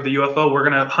run through of the UFO, we're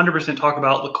gonna 100% talk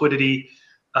about liquidity,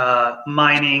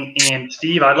 mining, and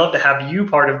Steve, I'd love to have you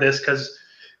part of this, because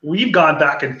we've gone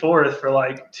back and forth for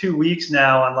like 2 weeks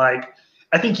now, and like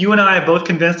I think you and I are both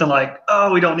convinced on like,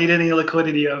 oh, we don't need any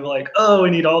liquidity. I'm like, oh, we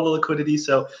need all the liquidity.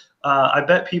 So I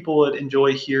bet people would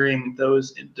enjoy hearing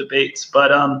those debates.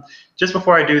 But just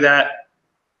before I do that,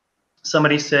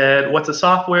 somebody said, what's a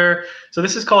software? So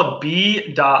this is called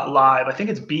B.Live. I think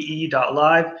it's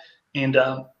BE.live, and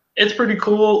it's pretty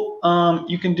cool.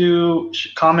 You can do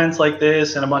comments like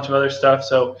this and a bunch of other stuff.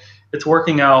 So it's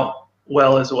working out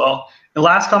well as well. The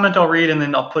last comment I'll read, and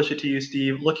then I'll push it to you,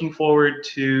 Steve. Looking forward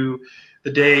to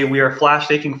the day we are flash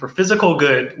staking for physical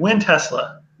good. Win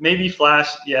Tesla. Maybe flash.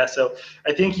 Yeah, so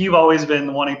I think you've always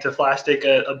been wanting to flash stake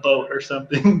a boat or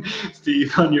something,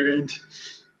 Steve, on your end.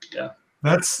 Yeah.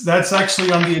 That's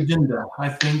actually on the agenda. I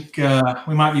think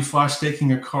we might be flash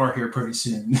staking a car here pretty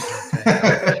soon.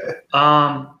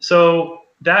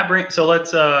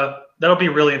 That'll be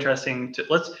really interesting.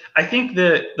 I think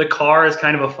that the car is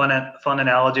kind of a fun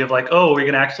analogy of like, oh, we're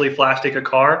gonna actually flash stake a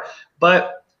car,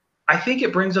 but I think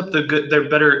it brings up the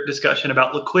better discussion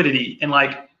about liquidity, and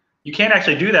like you can't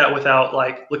actually do that without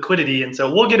like liquidity. And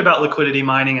so we'll get about liquidity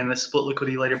mining and the split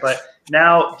liquidity later. But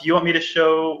now, do you want me to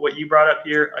show what you brought up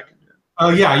here? I can do it. Oh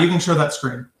yeah, you can show that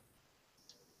screen.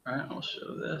 All right, I'll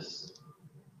show this.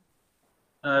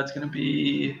 It's going to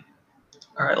be,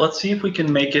 all right, let's see if we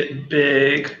can make it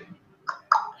big.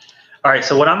 All right,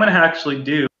 so what I'm going to actually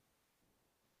do.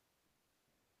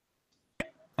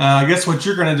 I guess what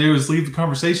you're going to do is leave the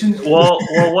conversation. Well,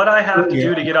 what I have to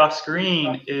do to get off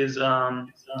screen is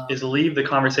leave the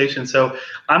conversation. So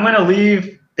I'm going to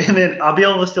leave, and then I'll be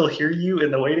able to still hear you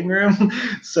in the waiting room.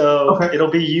 So okay.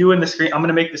 It'll be you in the screen. I'm going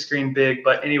to make the screen big.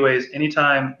 But anyways,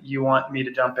 anytime you want me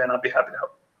to jump in, I'll be happy to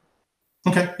help.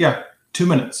 Okay, yeah, 2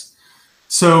 minutes.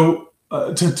 So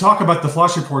to talk about the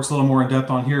flash reports a little more in depth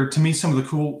on here, to me, some of the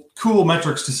cool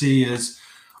metrics to see is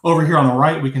over here on the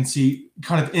right, we can see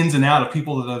kind of ins and out of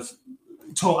people that have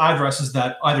total addresses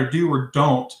that either do or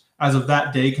don't, as of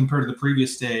that day compared to the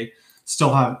previous day,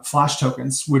 still have flash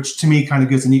tokens, which to me kind of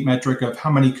gives a neat metric of how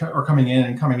many are coming in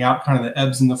and coming out, kind of the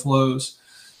ebbs and the flows.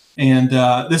 And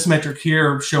this metric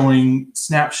here showing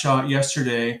snapshot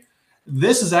yesterday,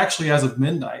 this is actually as of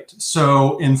midnight.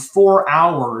 So in 4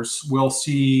 hours, we'll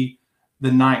see the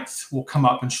 9th will come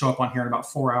up and show up on here in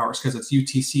about 4 hours because it's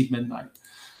UTC midnight.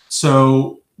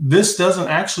 So this doesn't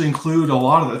actually include a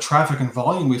lot of the traffic and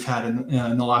volume we've had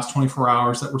in the last 24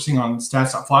 hours that we're seeing on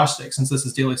stats.flashstake, since this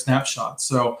is daily snapshots.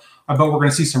 So I bet we're going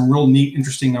to see some real neat,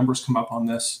 interesting numbers come up on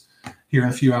this here in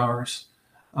a few hours.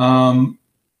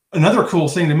 Another cool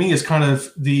thing to me is kind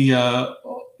of the,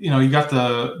 you got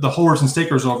the holders and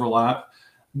stakers overlap.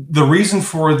 The reason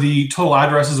for the total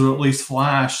addresses, or at least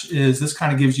flash, is this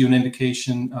kind of gives you an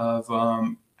indication of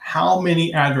how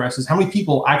many addresses, how many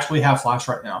people actually have flash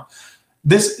right now.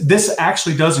 This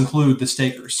actually does include the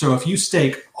stakers. So if you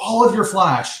stake all of your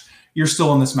flash, you're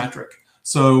still in this metric.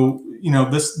 So,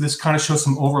 this kind of shows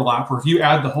some overlap, where if you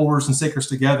add the holders and stakers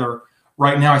together,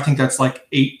 right now, I think that's like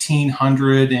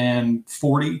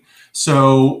 1,840.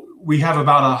 So we have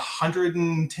about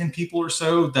 110 people or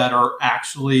so that are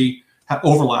actually have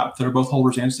overlap, that are both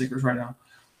holders and stakers right now.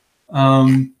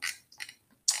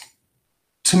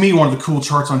 To me, one of the cool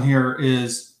charts on here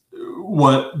is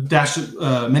what Dash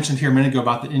mentioned here a minute ago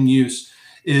about the in use,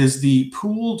 is the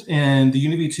pooled and the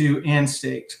UniV2 and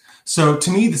staked. So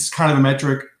to me, this is kind of a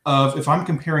metric of, if I'm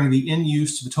comparing the in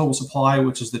use to the total supply,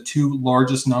 which is the two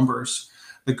largest numbers,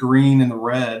 the green and the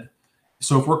red.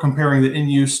 So if we're comparing the in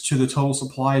use to the total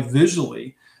supply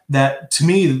visually, that to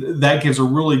me, that gives a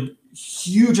really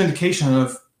huge indication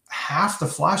of half the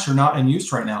flash are not in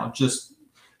use right now, just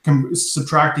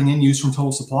subtracting in use from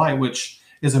total supply, which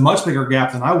is a much bigger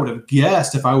gap than I would have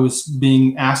guessed if I was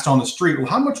being asked on the street, well,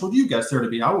 how much would you guess there to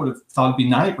be? I would have thought it'd be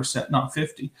 90%, not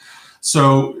 50.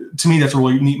 So to me, that's a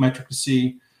really neat metric to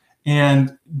see.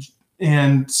 And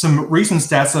some recent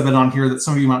stats I've been on here that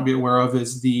some of you might be aware of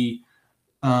is the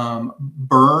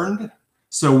burned.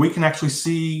 So we can actually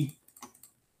see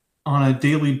on a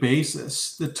daily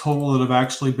basis the total that have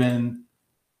actually been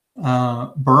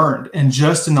burned. And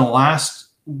just in the last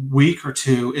week or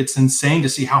two, it's insane to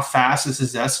see how fast this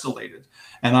has escalated.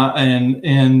 And I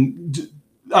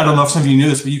don't know if some of you knew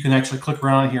this, but you can actually click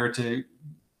around here to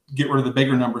get rid of the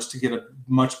bigger numbers to get a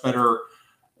much better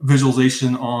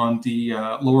visualization on the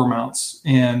lower amounts,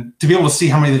 and to be able to see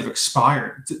how many that have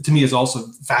expired to me is also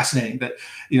fascinating. That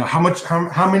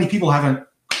how many people haven't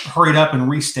hurried up and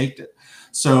restaked it.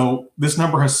 So this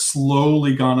number has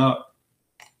slowly gone up.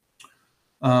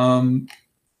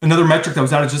 Another metric that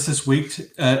was added just this week,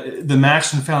 the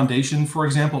matched and foundation, for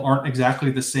example, aren't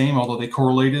exactly the same, although they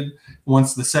correlated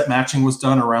once the set matching was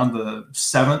done around the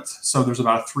 7th. So there's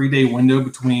about a 3-day window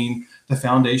between the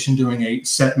foundation doing a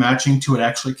set matching to it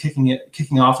actually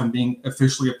kicking off and being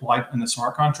officially applied in the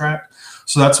smart contract.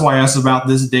 So that's why, as about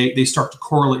this date, they start to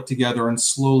correlate together and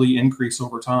slowly increase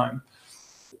over time.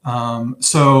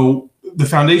 So the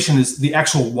foundation is the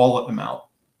actual wallet amount,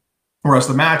 whereas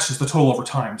the match is the total over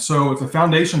time. So if the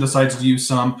foundation decides to use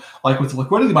some, like with the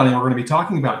liquidity mining we're going to be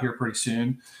talking about here pretty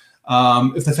soon,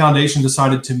 if the foundation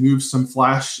decided to move some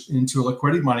flash into a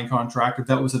liquidity mining contract, if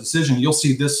that was a decision, you'll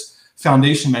see this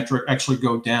foundation metric actually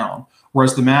go down,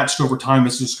 whereas the matched over time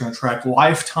is just going to track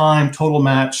lifetime total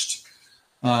matched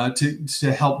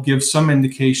to help give some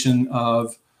indication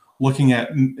of looking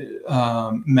at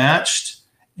matched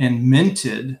and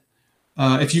minted.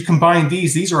 If you combine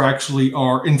these are actually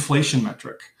our inflation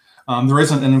metric. There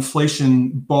isn't an inflation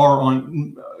bar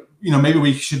on, maybe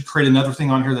we should create another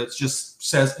thing on here that just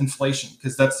says inflation,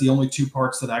 because that's the only two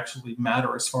parts that actually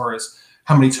matter as far as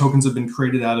how many tokens have been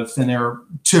created out of thin air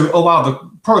to allow the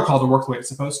protocol to work the way it's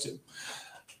supposed to.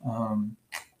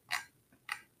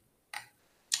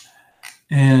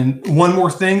 And one more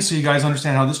thing, so you guys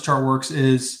understand how this chart works,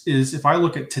 is if I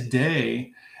look at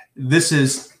today, this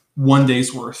is 1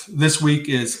 day's worth. This week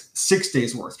is 6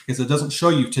 days worth, because it doesn't show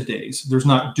you today's. There's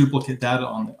not duplicate data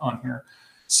on here.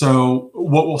 So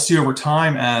what we'll see over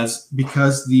time,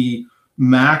 because the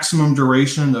maximum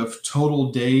duration of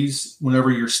total days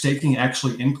whenever you're staking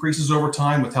actually increases over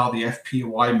time with how the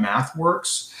FPY math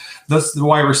works. That's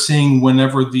why we're seeing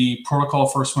whenever the protocol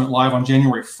first went live on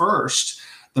January 1st,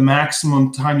 the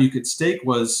maximum time you could stake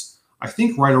was, I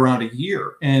think, right around a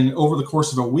year. And over the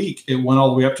course of a week, it went all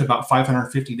the way up to about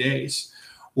 550 days.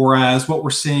 Whereas what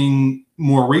we're seeing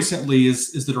more recently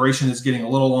is the duration is getting a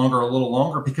little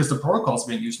longer because the protocol is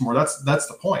being used more. That's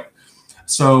the point.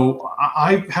 So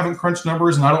I haven't crunched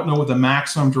numbers, and I don't know what the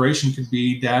maximum duration could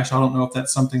be. Dash, I don't know if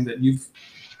that's something that you've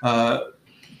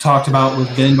talked about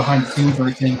with Ben behind the scenes or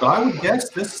anything, but I would guess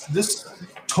this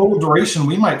total duration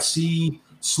we might see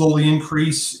slowly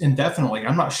increase indefinitely.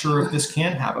 I'm not sure if this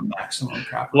can have a maximum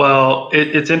cap. Well,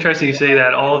 it's interesting you say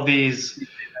that. All of these,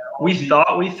 we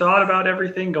thought about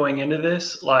everything going into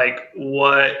this, like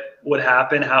what would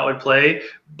happen, how it would play,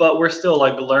 but we're still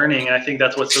like learning, and I think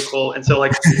that's what's so cool. And so,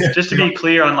 like, just to be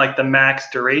clear on like the max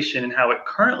duration and how it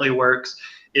currently works,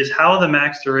 is how the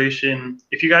max duration,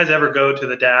 if you guys ever go to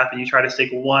the DApp and you try to stake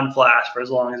one flash for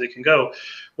as long as it can go,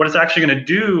 what it's actually going to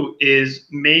do is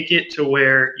make it to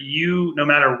where you, no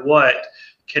matter what,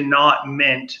 cannot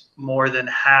mint more than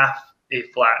half a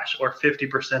flash or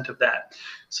 50% of that.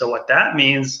 So what that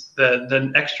means,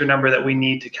 the extra number that we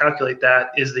need to calculate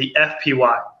that is the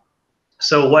FPY.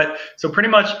 So pretty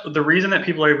much the reason that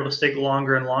people are able to stake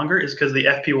longer and longer is because the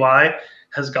FPY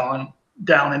has gone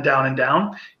down and down and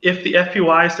down. If the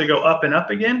FPY is to go up and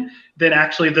up again, then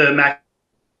actually the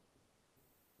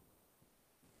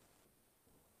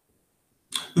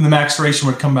max duration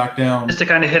would come back down. Just to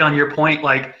kind of hit on your point,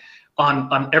 like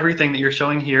on everything that you're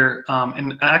showing here,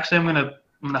 and actually I'm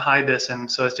gonna hide this,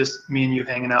 and so it's just me and you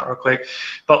hanging out real quick.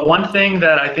 But one thing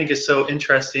that I think is so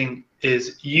interesting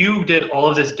is you did all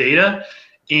of this data,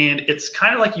 and it's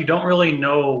kind of like you don't really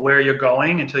know where you're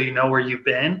going until you know where you've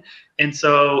been. And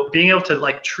so being able to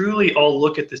like truly all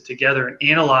look at this together and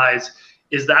analyze,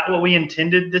 is that what we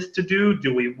intended this to do?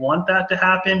 Do we want that to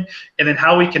happen? And then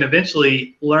how we can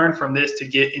eventually learn from this to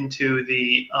get into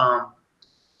the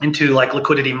into like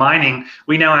liquidity mining.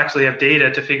 We now actually have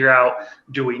data to figure out,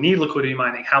 do we need liquidity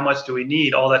mining? How much do we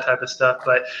need? All that type of stuff.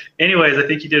 But anyways, I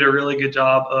think you did a really good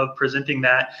job of presenting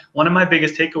that. One of my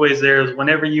biggest takeaways there is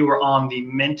whenever you were on the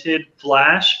minted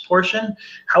flash portion,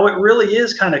 how it really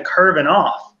is kind of curving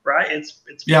off, right? It's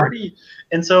pretty.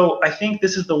 And so I think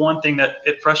this is the one thing that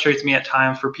it frustrates me at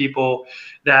times for people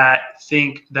that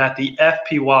think that the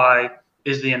FPY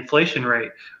is the inflation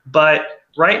rate. But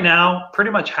right now, pretty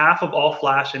much half of all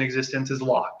flash in existence is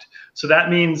locked. So that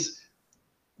means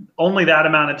only that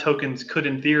amount of tokens could,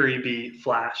 in theory, be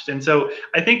flashed. And so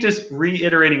I think just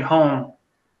reiterating home,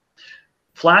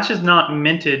 flash is not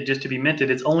minted just to be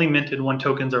minted. It's only minted when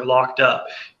tokens are locked up.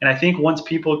 And I think once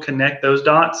people connect those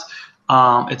dots,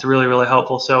 it's really, really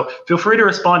helpful. So feel free to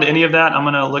respond to any of that. I'm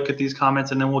going to look at these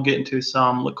comments, and then we'll get into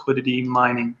some liquidity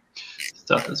mining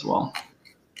stuff as well.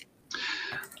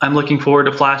 I'm looking forward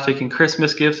to flash taking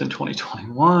Christmas gifts in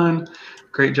 2021.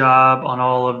 Great job on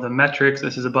all of the metrics.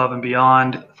 This is above and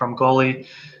beyond from Gully.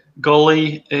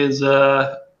 Gully is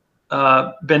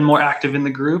been more active in the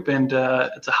group, and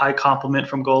it's a high compliment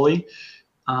from Gully.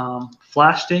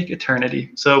 Flash stake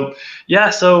eternity. So yeah,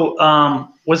 so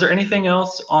was there anything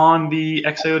else on the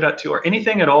XAO.2 or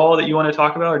anything at all that you want to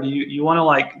talk about, or do you want to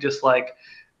like just like,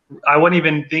 I wasn't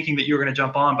even thinking that you were going to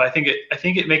jump on, but I think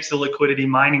it makes the liquidity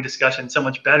mining discussion so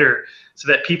much better, so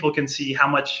that people can see how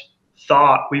much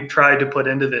thought we've tried to put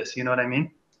into this. You know what I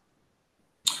mean?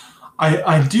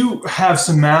 I do have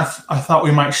some math I thought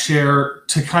we might share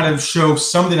to kind of show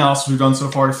some of the analysis we've done so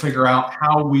far to figure out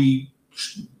how to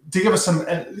give us some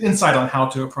insight on how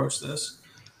to approach this.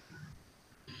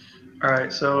 All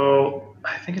right, so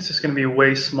I think it's just going to be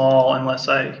way small unless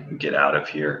I get out of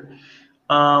here.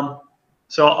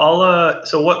 So I'll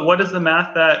so what is the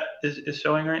math that is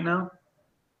showing right now?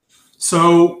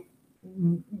 So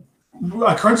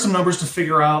I crunched some numbers to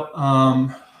figure out,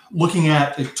 looking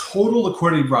at the total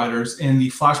liquidity providers in the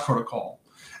Flash protocol,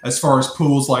 as far as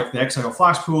pools like the XIO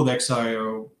Flash pool, the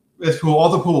XIO pool, all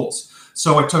the pools.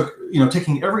 So I took,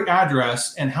 taking every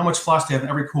address and how much Flash they have in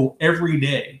every pool every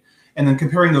day, and then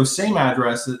comparing those same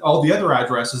addresses, all the other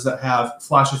addresses that have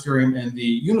Flash Ethereum and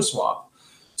the Uniswap.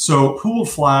 So pooled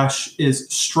Flash is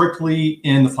strictly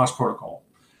in the Flash protocol.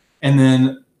 And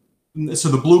then, so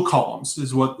the blue columns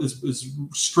is what is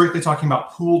strictly talking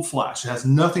about pooled Flash. It has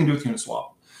nothing to do with Uniswap.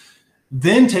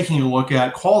 then taking a look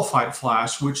at qualified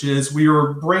flash, which is we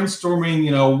were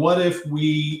brainstorming, what if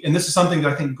we, and this is something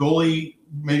that I think Goalie,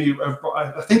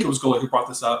 I think it was Goalie who brought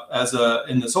this up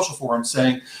in the social forum,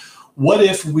 saying, what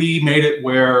if we made it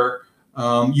where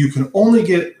you can only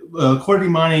get liquidity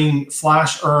mining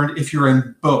flash earned if you're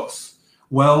in both?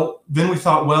 Well, then we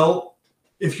thought, well,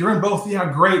 if you're in both, yeah,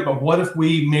 great. But what if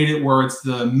we made it where it's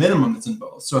the minimum that's in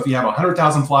both? So if you have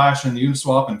 100,000 flash in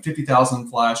Uniswap and 50,000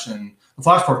 flash in the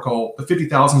Flash protocol, the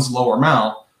 50,000 is a lower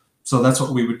amount. So that's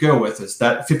what we would go with, is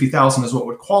that 50,000 is what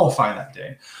would qualify that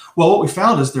day. Well, what we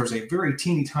found is there's a very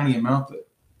teeny tiny amount that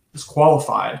is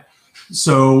qualified.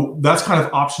 So that's kind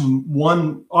of option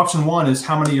one. Option one is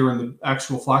how many are in the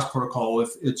actual Flash protocol if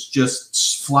it's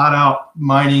just flat out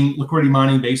mining, liquidity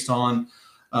mining based on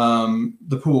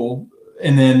the pool.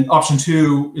 And then option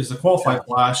two is the qualified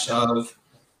flash of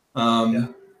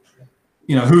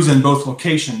who's in both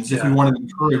locations, if we wanted to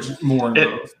encourage more in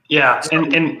both. Yeah,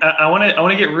 and I want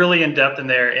to get really in depth in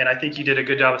there, and I think you did a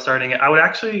good job of starting it. I would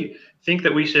actually think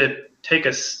that we should take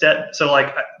a step. So,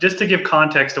 like, just to give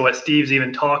context to what Steve's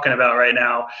even talking about right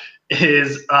now,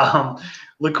 is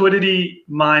liquidity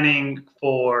mining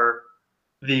for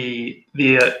the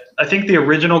I think the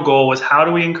original goal was, how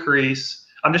do we increase?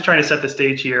 I'm just trying to set the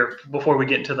stage here before we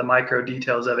get into the micro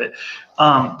details of it.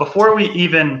 Before we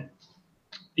even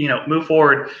move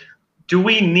forward, do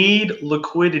we need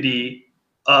liquidity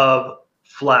of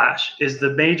Flash is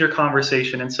the major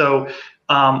conversation. And so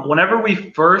whenever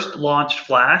we first launched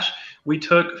Flash, we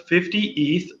took 50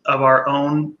 ETH of our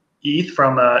own ETH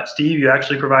from Steve, you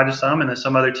actually provided some, and then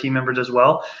some other team members as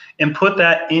well, and put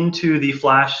that into the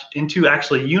Flash, into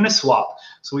actually Uniswap.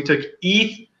 So we took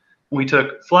ETH, we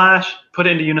took Flash, put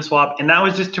it into Uniswap, and that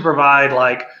was just to provide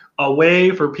like a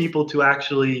way for people to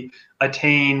actually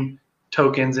attain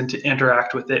tokens and to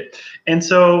interact with it. And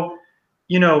so,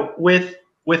 with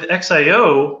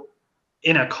XIO,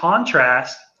 in a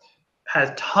contrast,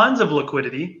 has tons of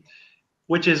liquidity,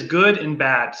 which is good and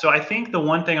bad. So I think the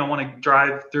one thing I want to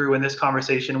drive through in this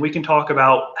conversation, we can talk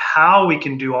about how we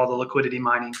can do all the liquidity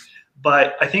mining,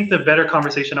 but I think the better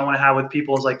conversation I want to have with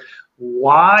people is like,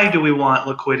 why do we want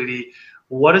liquidity?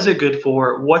 What is it good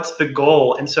for? What's the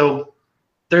goal? And so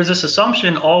there's this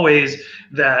assumption always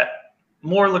that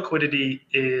more liquidity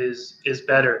is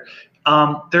better.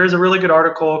 There's a really good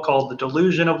article called The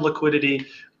Delusion of Liquidity,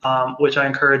 which I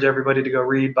encourage everybody to go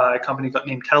read, by a company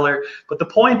named Keller. But the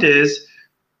point is,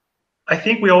 I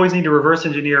think we always need to reverse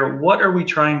engineer, what are we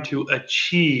trying to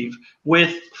achieve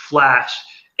with Flash?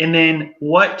 And then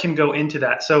what can go into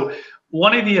that? So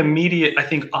one of the immediate, I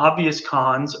think, obvious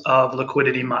cons of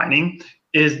liquidity mining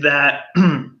is that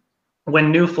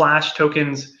when new Flash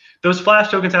tokens, those Flash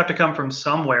tokens have to come from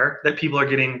somewhere that people are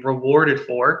getting rewarded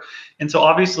for. And so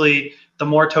obviously, the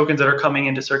more tokens that are coming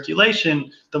into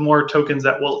circulation, the more tokens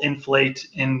that will inflate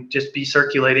and just be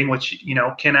circulating, which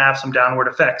can have some downward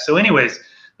effects. So anyways,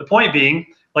 the point being,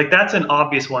 like, that's an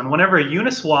obvious one. Whenever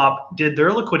Uniswap did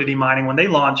their liquidity mining, when they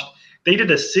launched, they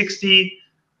did a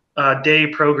 60-day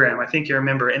program, I think you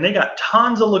remember, and they got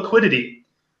tons of liquidity,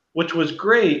 which was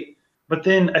great. But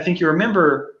then I think you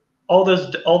remember, all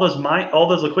those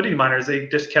liquidity miners, they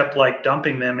just kept like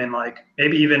dumping them and like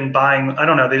maybe even buying, I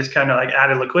don't know, they just kind of like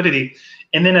added liquidity.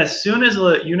 And then as soon as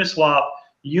the Uniswap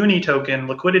Uni token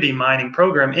liquidity mining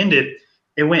program ended,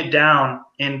 it went down,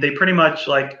 and they pretty much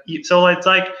so it's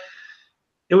like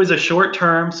it was a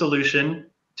short-term solution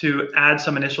to add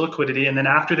some initial liquidity, and then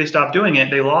after they stopped doing it,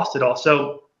 they lost it all.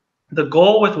 So the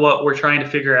goal with what we're trying to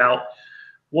figure out,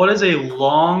 what is a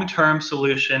long-term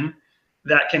solution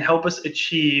that can help us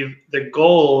achieve the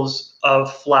goals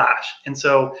of Flash? And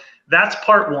so that's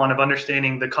part one of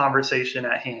understanding the conversation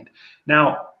at hand.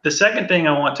 Now, the second thing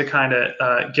I want to kind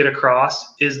of get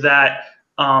across is that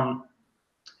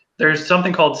there's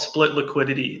something called split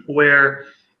liquidity, where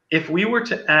if we were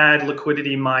to add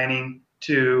liquidity mining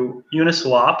to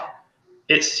Uniswap,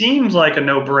 it seems like a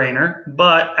no-brainer,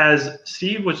 but as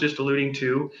Steve was just alluding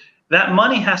to, that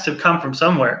money has to come from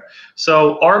somewhere.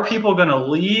 So are people going to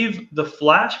leave the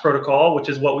Flash protocol, which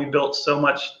is what we built so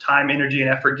much time, energy,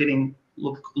 and effort getting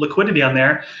liquidity on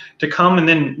there, to come and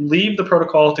then leave the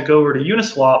protocol to go over to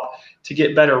Uniswap to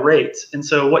get better rates? And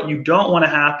so what you don't want to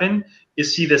happen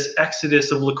is see this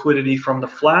exodus of liquidity from the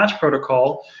Flash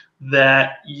protocol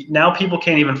that now people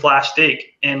can't even flash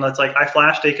stake. And it's like, I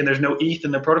flash stake and there's no ETH in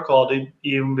the protocol to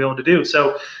even be able to do.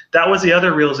 So that was the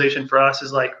other realization for us,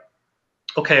 is like,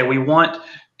 okay, we want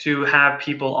to have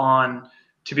people on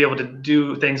to be able to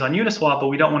do things on Uniswap, but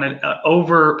we don't want to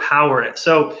overpower it.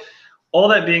 So all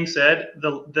that being said,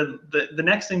 the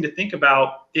next thing to think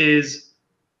about is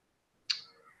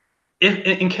if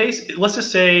in case, let's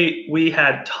just say we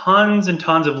had tons and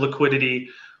tons of liquidity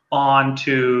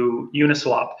onto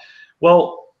Uniswap.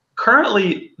 Well,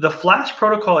 currently the Flash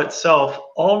protocol itself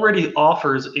already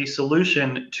offers a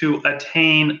solution to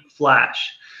attain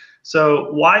Flash.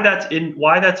 So why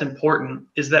that's important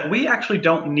is that we actually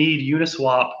don't need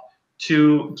Uniswap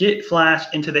to get Flash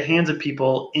into the hands of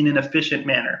people in an efficient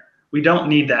manner. We don't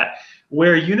need that.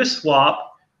 Where Uniswap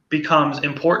becomes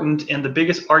important, and the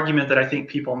biggest argument that I think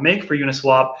people make for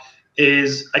Uniswap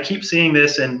is, I keep seeing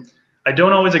this and I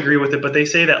don't always agree with it, but they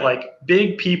say that like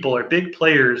big people or big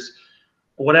players,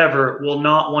 whatever, will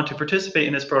not want to participate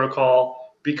in this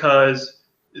protocol because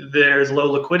there's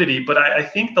low liquidity. But I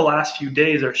think the last few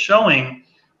days are showing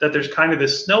that there's kind of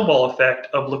this snowball effect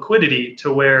of liquidity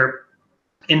to where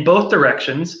in both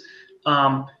directions,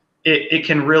 it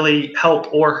can really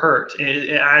help or hurt. It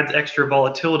adds extra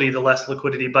volatility, the less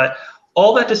liquidity. But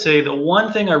all that to say, the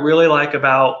one thing I really like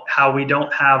about how we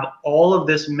don't have all of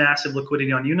this massive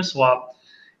liquidity on Uniswap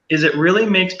is it really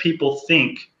makes people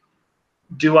think,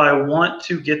 do I want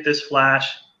to get this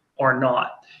Flash or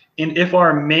not? And if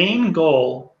our main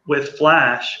goal with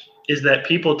Flash is that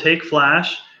people take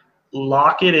Flash,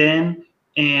 lock it in,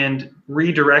 and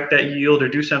redirect that yield or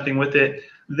do something with it,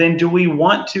 then do we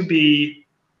want to be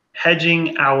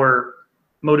hedging our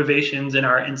motivations and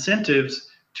our incentives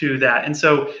to that? And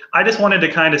so I just wanted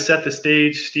to kind of set the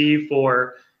stage, Steve,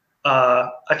 for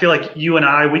I feel like you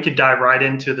and we could dive right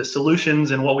into the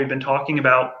solutions and what we've been talking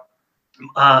about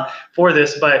for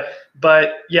this. But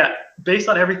yeah, based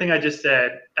on everything I just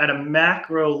said, at a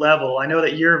macro level, I know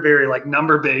that you're very like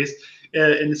number based,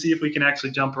 and to see if we can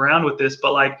actually jump around with this,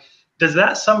 but like, does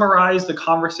that summarize the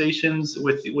conversations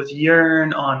with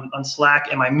Yearn on Slack?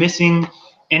 Am I missing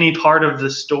any part of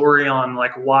the story on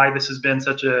like why this has been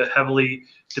such a heavily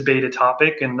debated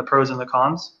topic and the pros and the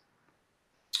cons?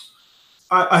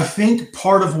 I think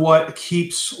part of what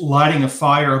keeps lighting a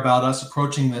fire about us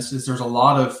approaching this is there's a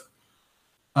lot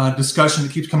of discussion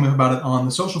that keeps coming about it on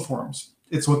the social forums.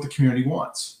 It's what the community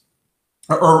wants,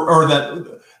 or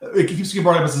that it keeps getting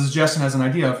brought up as a suggestion, as an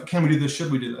idea of, can we do this?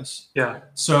 Should we do this? Yeah.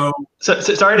 So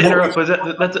sorry to interrupt,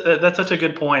 but that's such a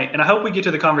good point, and I hope we get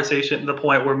to the conversation, the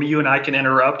point where you and I can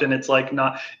interrupt, and it's like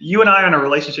not you and I on a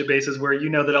relationship basis where you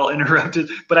know that I'll interrupt it.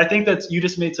 But I think that you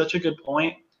just made such a good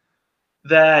point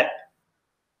that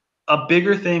a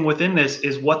bigger thing within this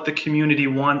is what the community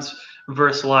wants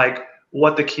versus like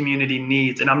what the community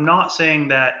needs. And I'm not saying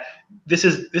that this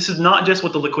is not just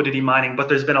with the liquidity mining, but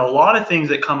there's been a lot of things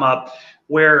that come up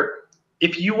where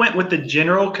if you went with the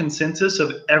general consensus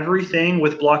of everything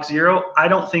with Block Zero, I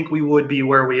don't think we would be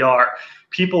where we are.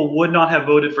 People would not have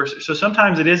voted for. So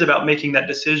sometimes it is about making that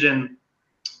decision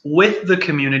with the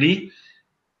community,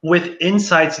 with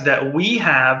insights that we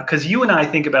have, because you and I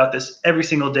think about this every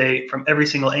single day from every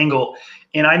single angle.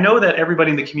 And I know that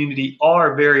everybody in the community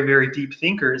are very, very deep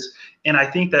thinkers. And I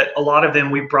think that a lot of them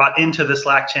we brought into the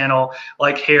Slack channel,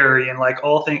 like Harry and like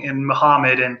and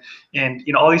Muhammad and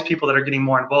you know, all these people that are getting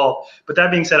more involved. But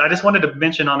that being said, I just wanted to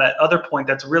mention on that other point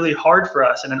that's really hard for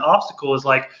us, and an obstacle is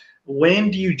like, when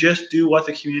do you just do what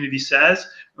the community says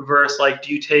versus like,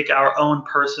 do you take our own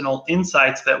personal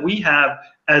insights that we have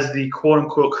as the quote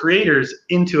unquote creators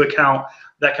into account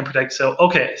that can protect? So,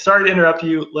 okay, sorry to interrupt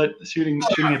you. Shooting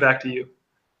it back to you.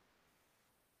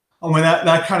 I mean,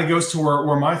 that kind of goes to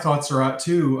where my thoughts are at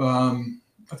too. I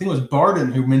think it was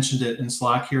Barden who mentioned it in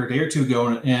Slack here a day or two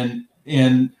ago. And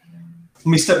let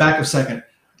me step back a second.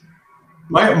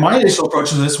 My initial approach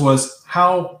to this was,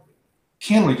 how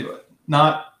can we do it?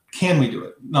 Not can we do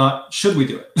it? Not should we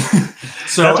do it?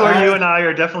 So that's where you and I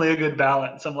are definitely a good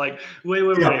balance. I'm like, wait.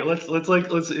 Let's.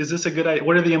 Is this a good idea?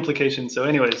 What are the implications? So,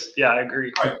 anyways, yeah, I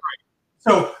agree. Right.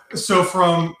 So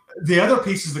from the other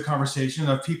pieces of the conversation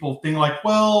of people being like,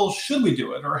 well, should we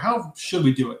do it, or how should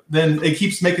we do it? Then it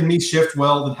keeps making me shift.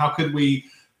 Well, then how could we?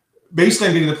 Basically,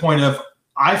 I'm getting to the point of,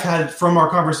 I've had from our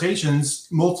conversations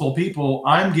multiple people,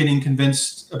 I'm getting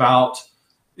convinced about.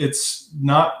 It's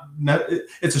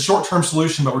a short-term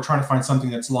solution, but we're trying to find something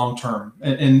that's long-term.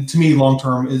 And to me,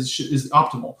 long-term is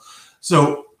optimal.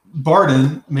 So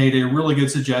Barden made a really good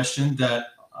suggestion that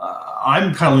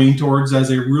I'm kind of leaning towards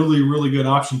as a really, really good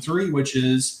option 3, which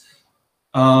is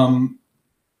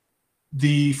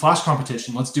the Flash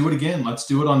competition. Let's do it again. Let's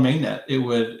do it on mainnet. It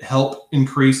would help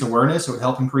increase awareness. It would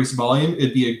help increase volume.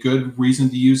 It'd be a good reason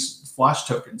to use Flash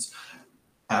tokens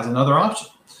as another option.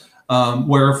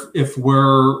 Where if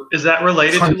we're... Is that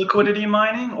related to liquidity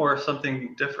mining or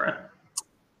something different?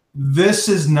 This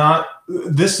is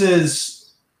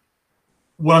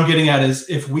what I'm getting at is,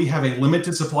 if we have a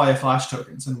limited supply of Flash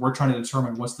tokens and we're trying to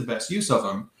determine what's the best use of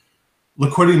them,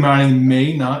 liquidity mining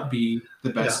may not be the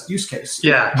best use case.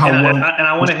 Yeah, and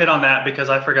I want to hit on that because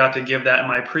I forgot to give that in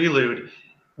my prelude.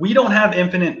 We don't have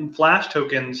infinite Flash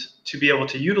tokens to be able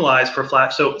to utilize for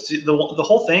Flash. So the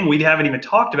whole thing we haven't even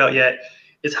talked about yet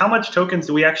is how much tokens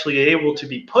do we actually able to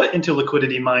be put into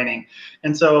liquidity mining.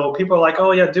 And so people are like,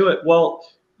 oh yeah, do it. Well,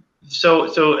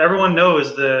 so everyone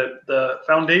knows the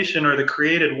foundation or the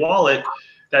created wallet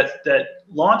that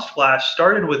launched Flash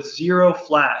started with 0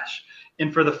 Flash.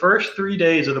 And for the first 3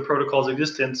 days of the protocol's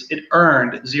existence, it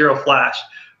earned 0 Flash.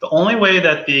 The only way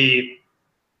that the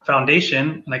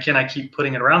foundation, and I keep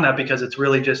putting it around that because it's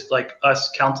really just like us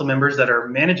council members that are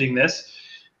managing this,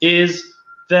 is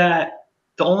that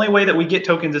the only way that we get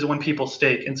tokens is when people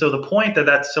stake. And so the point that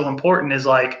that's so important is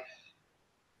like,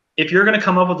 if you're going to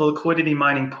come up with a liquidity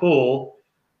mining pool,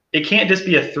 it can't just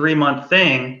be a 3-month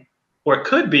thing, or it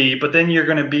could be, but then you're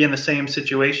going to be in the same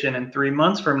situation in 3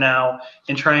 months from now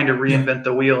and trying to reinvent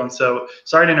the wheel. And so,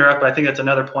 sorry to interrupt, but I think that's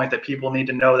another point that people need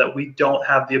to know, that we don't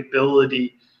have the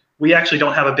ability. We actually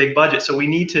don't have a big budget. So we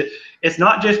need to, it's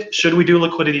not just, should we do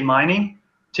liquidity mining?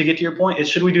 To get to your point, is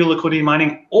should we do liquidity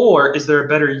mining, or is there a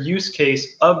better use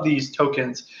case of these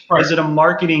tokens? Right. Is it a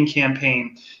marketing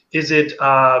campaign? Is it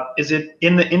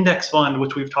in the index fund,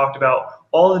 which we've talked about,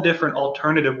 all the different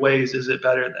alternative ways, is it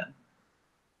better than?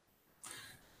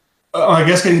 I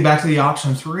guess getting back to the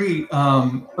option 3,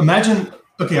 imagine,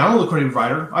 okay, I'm a liquidity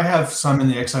provider. I have some in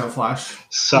the Exile Flash.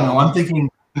 Some. You know, I'm thinking,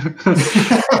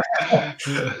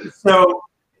 so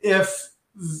if,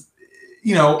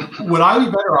 you know, would I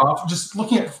be better off just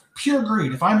looking at pure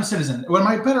greed? If I'm a citizen, am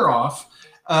I better off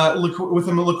with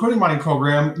a liquidity mining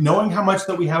program, knowing how much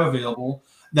that we have available,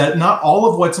 that not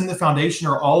all of what's in the foundation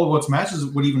or all of what's matches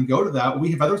would even go to that.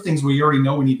 We have other things we already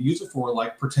know we need to use it for,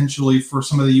 like potentially for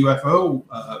some of the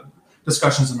UFO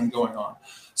discussions that have been going on.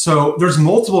 So there's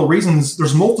multiple reasons,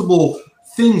 there's multiple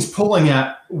things pulling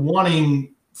at wanting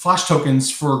Flash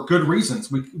tokens for good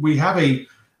reasons. We have a,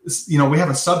 you know, we have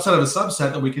a subset of a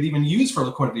subset that we could even use for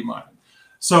liquidity mining.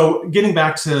 So getting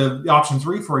back to option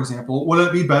 3, for example, would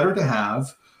it be better to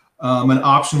have an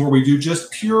option where we do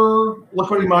just pure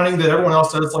liquidity mining that everyone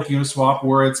else does, like Uniswap,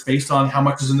 where it's based on how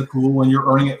much is in the pool and you're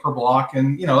earning it per block,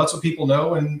 and you know that's what people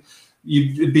know. And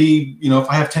it'd be, you know, if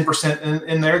I have 10%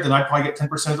 in there, then I probably get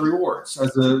 10% of the rewards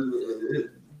as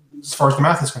far as the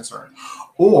math is concerned.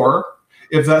 Or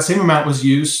if that same amount was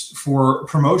used for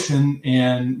promotion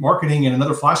and marketing and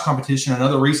another Flash competition,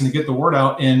 another reason to get the word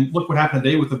out, and look what happened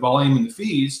today with the volume and the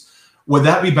fees, would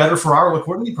that be better for our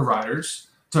liquidity providers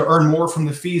to earn more from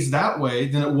the fees that way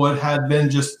than it would have been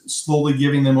just slowly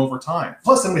giving them over time?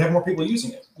 Plus, then we have more people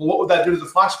using it. Well, what would that do to the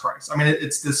Flash price? I mean,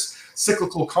 it's this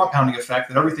cyclical compounding effect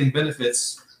that everything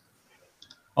benefits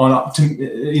on,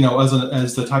 you know,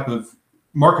 as the type of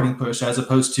marketing push, as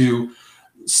opposed to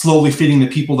slowly feeding the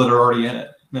people that are already in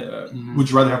it. Would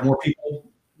you rather have more people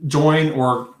join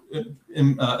or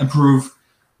improve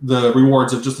the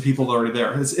rewards of just the people that are already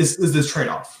there? Is this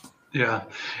trade-off? Yeah,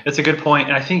 it's a good point.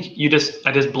 And I think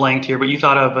I just blanked here, but you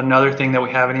thought of another thing that we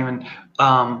haven't even,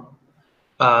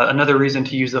 another reason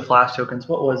to use the Flash tokens.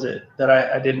 What was it that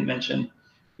I didn't mention?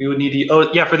 We would need to,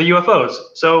 oh yeah, for the UFOs.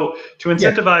 So to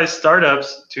incentivize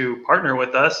startups to partner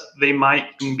with us, they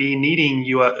might be needing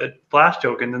Flash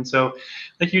tokens. And so,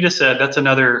 like you just said, that's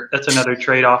another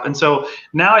trade-off. And so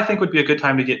now I think would be a good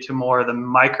time to get to more of the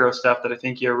micro stuff that I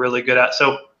think you're really good at.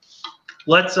 So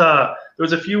let's,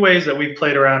 there's a few ways that we've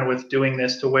played around with doing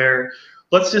this, to where,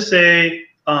 let's just say,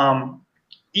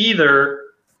 either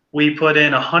we put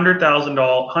in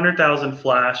 100,000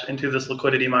 Flash into this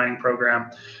liquidity mining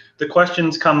program. The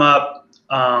questions come up,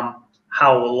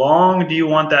 how long do you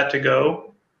want that to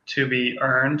go to be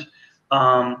earned?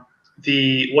 What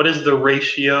is the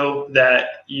ratio that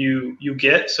you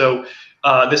get? So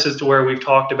this is to where we've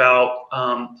talked about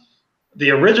the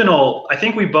original. I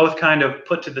think we both kind of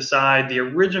put to the side, the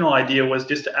original idea was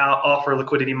just to offer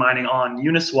liquidity mining on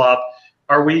Uniswap.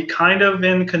 Are we kind of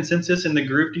in consensus in the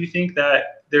group? Do you think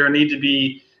that there need to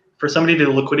be, for somebody to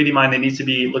liquidity mine, there needs to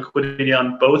be liquidity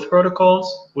on both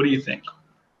protocols? What do you think?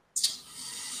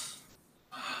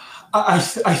 I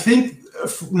think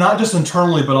not just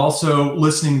internally, but also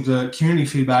listening to community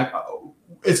feedback,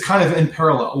 it's kind of in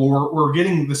parallel. We're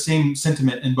getting the same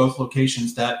sentiment in both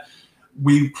locations, that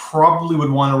we probably would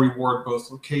want to reward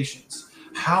both locations.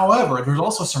 However, there's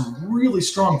also some really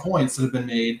strong points that have been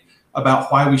made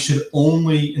about why we should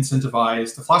only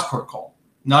incentivize the Flash protocol,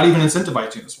 not even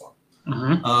incentivize Uniswap.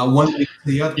 Mm-hmm. One to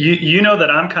the other. You know that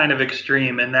I'm kind of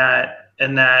extreme in that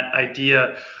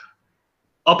idea.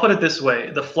 I'll put it this way: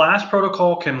 the Flash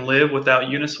protocol can live without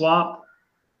Uniswap,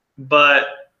 but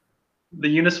the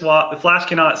Uniswap, the Flash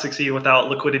cannot succeed without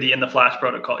liquidity in the Flash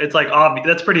protocol. It's like obvious.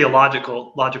 That's pretty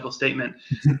logical statement.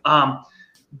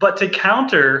 But to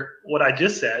counter what I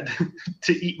just said,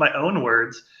 to eat my own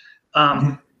words,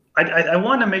 I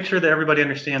want to make sure that everybody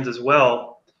understands as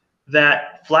well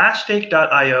that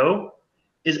flashstake.io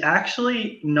is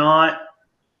actually not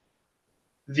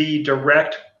the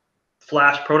direct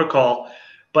Flash protocol,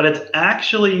 but it's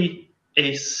actually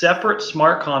a separate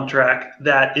smart contract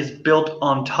that is built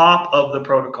on top of the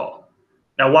protocol.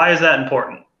 Now, why is that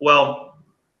important? Well,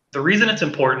 the reason it's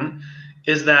important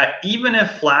is that even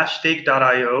if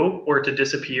flashstake.io were to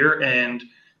disappear and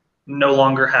no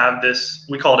longer have this,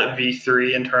 we called it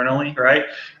V3 internally, right?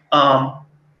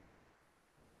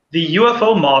 The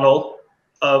UFO model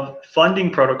of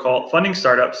funding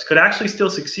startups could actually still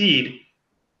succeed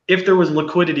if there was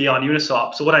liquidity on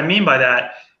Uniswap. So what I mean by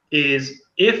that is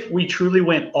if we truly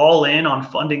went all in on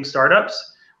funding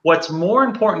startups, what's more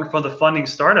important for the funding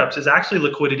startups is actually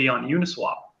liquidity on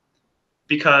Uniswap.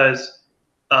 Because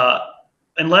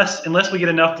unless we get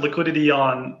enough liquidity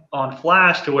on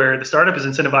Flash to where the startup is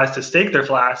incentivized to stake their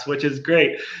Flash, which is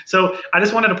great. So I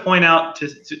just wanted to point out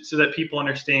so that people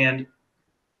understand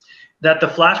that the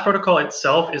Flash protocol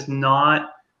itself is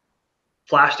not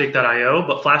flashstake.io,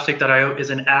 but flashstake.io is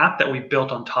an app that we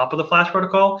built on top of the Flash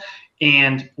protocol.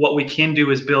 And what we can do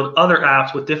is build other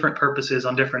apps with different purposes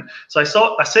on different. So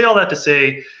I say all that to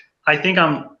say, I think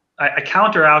I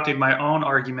counter-acted my own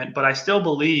argument, but I still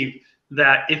believe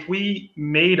that if we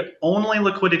made only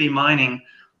liquidity mining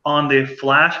on the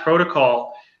Flash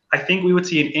protocol, I think we would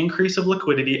see an increase of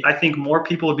liquidity. I think more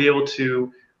people would be able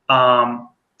to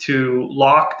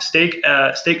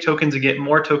stake tokens and get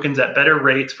more tokens at better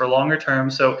rates for longer term.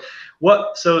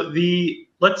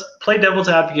 Let's play devil's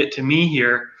advocate to me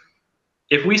here.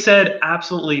 If we said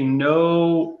absolutely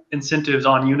no incentives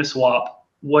on Uniswap,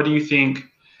 what do you think,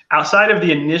 outside of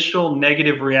the initial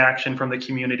negative reaction from the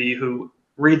community who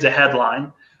reads a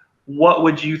headline, what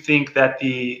would you think that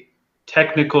the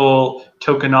technical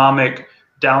tokenomic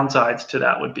downsides to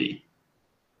that would be?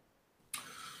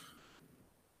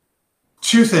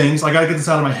 Two things. I got to get this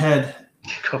out of my head.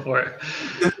 Go for it.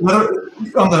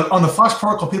 On the Flash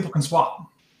protocol, people can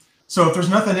swap. So if there's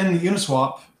nothing in the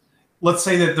Uniswap, let's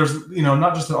say that there's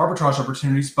not just the arbitrage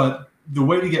opportunities, but the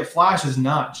way to get Flash is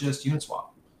not just Uniswap.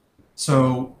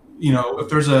 So if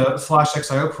there's a Flash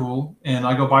XIO pool and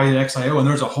I go buy the XIO and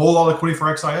there's a whole lot of liquidity for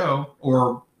XIO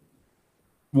or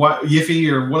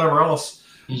Yiffy or whatever else.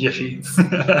 Yiffy.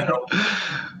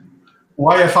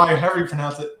 YFI, however you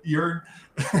pronounce it.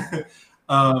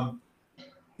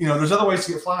 There's other ways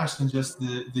to get Flash than just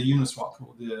the Uniswap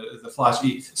pool, the Flash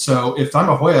ETH. So if I'm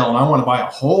a whale and I want to buy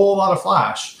a whole lot of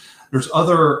Flash, there's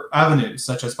other avenues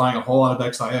such as buying a whole lot of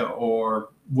XIO or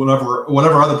whatever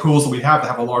other pools that we have that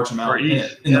have a large amount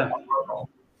in the protocol.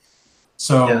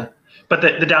 So, yeah. But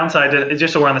the downside,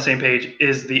 just so we're on the same page,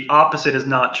 is the opposite is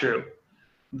not true.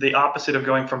 The opposite of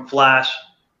going from Flash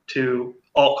to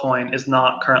altcoin is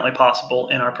not currently possible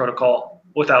in our protocol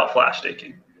without Flash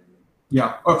staking.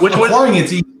 Yeah, acquiring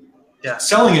it's easy. Yeah,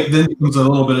 selling it then becomes a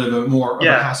little bit of a more of a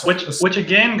hassle. Which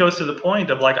again goes to the point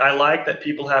of I like that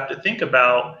people have to think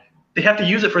about. They have to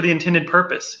use it for the intended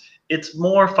purpose. It's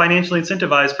more financially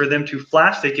incentivized for them to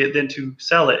Flash stake it than to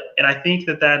sell it. And I think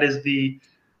that is the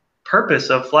purpose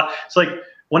of Flash. So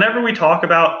whenever we talk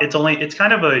about it's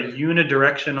kind of a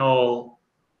unidirectional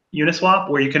Uniswap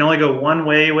where you can only go one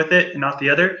way with it and not the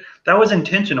other. That was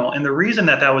intentional. And the reason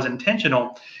that was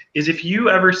intentional is if you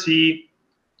ever see,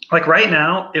 right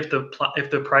now, if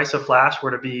the price of Flash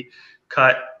were to be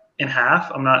cut in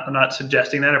half, I'm not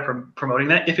suggesting that or promoting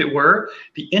that. If it were,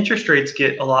 the interest rates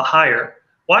get a lot higher.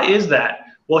 Why is that?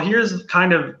 Well, here's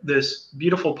kind of this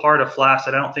beautiful part of Flash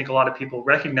that I don't think a lot of people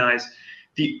recognize.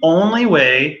 The only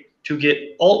way to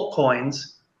get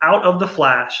altcoins out of the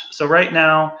Flash. So right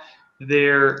now,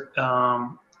 there's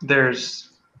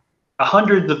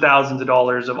hundreds of thousands of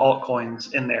dollars of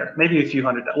altcoins in there, maybe a few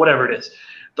hundred, whatever it is.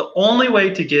 The only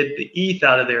way to get the ETH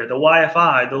out of there, the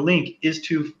YFI, the link, is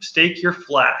to stake your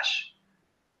Flash.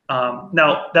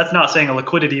 Now, that's not saying a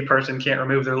liquidity person can't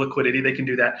remove their liquidity. They can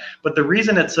do that. But the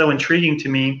reason it's so intriguing to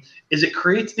me is it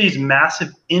creates these massive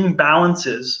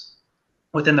imbalances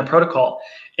within the protocol.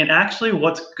 And actually,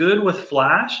 what's good with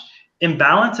Flash,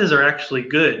 imbalances are actually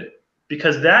good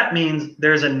because that means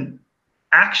there's an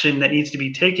action that needs to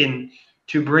be taken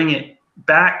to bring it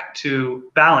back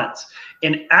to balance.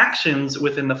 And actions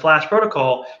within the Flash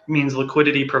protocol means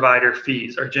liquidity provider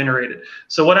fees are generated.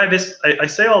 So what I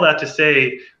say all that to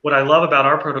say, what I love about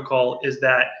our protocol is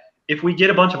that if we get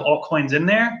a bunch of altcoins in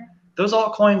there, those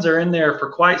altcoins are in there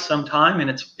for quite some time,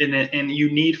 and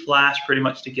you need Flash pretty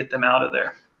much to get them out of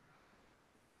there.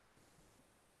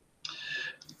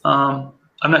 I'm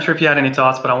not sure if you had any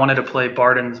thoughts, but I wanted to play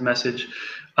Barden's message.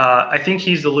 I think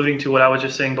he's alluding to what I was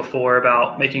just saying before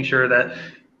about making sure that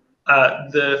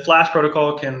the Flash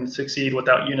protocol can succeed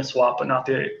without Uniswap,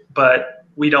 but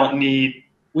we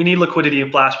need liquidity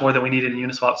in Flash more than we need it in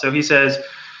Uniswap. So he says,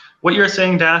 what you're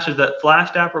saying, Dash, is that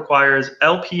Flash DApp requires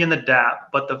LP in the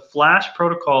DApp, but the Flash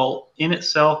protocol in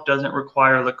itself doesn't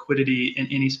require liquidity in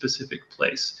any specific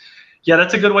place. Yeah,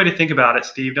 that's a good way to think about it,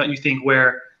 Steve, don't you think?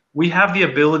 Where we have the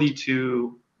ability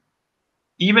to,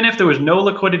 even if there was no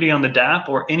liquidity on the DApp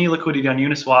or any liquidity on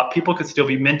Uniswap, people could still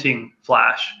be minting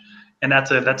Flash. And that's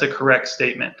a correct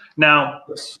statement. Now,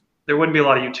 there wouldn't be a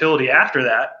lot of utility after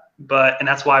that, and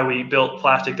that's why we built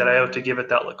Plastic.io to give it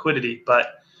that liquidity.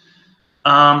 But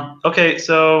okay,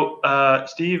 so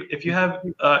Steve, if you have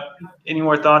any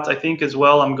more thoughts, I think as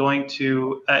well, I'm going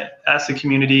to ask the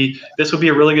community. This would be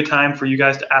a really good time for you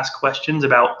guys to ask questions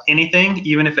about anything,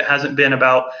 even if it hasn't been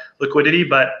about liquidity.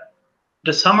 But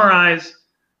to summarize,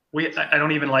 I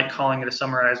don't even like calling it a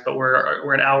summarize, but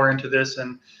we're an hour into this,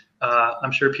 and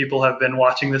I'm sure people have been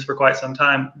watching this for quite some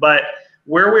time. But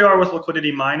where we are with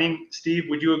liquidity mining, Steve,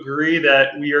 would you agree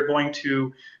that we are going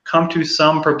to come to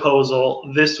some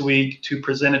proposal this week to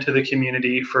present it to the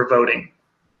community for voting?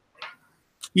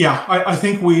 Yeah, I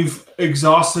think we've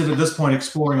exhausted at this point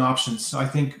exploring options. I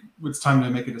think it's time to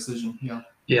make a decision. Yeah.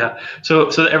 Yeah. So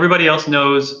that everybody else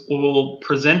knows, we'll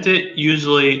present it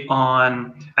usually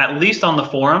at least on the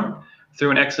forum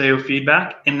through an XAO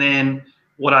feedback, and then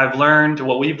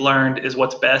what we've learned is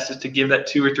what's best is to give that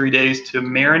 2 or 3 days to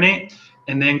marinate,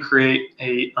 and then create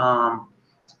a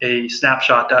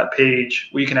snapshot page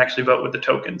where you can actually vote with the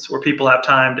tokens, where people have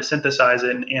time to synthesize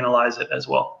it and analyze it as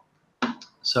well.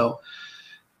 So,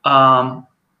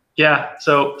 yeah.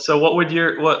 So what would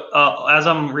as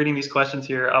I'm reading these questions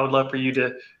here, I would love for you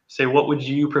to say, what would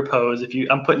you propose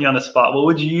I'm putting you on the spot. What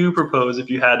would you propose if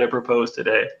you had to propose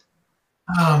today?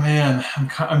 Oh man,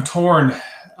 I'm torn.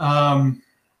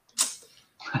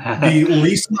 The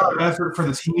least amount of effort for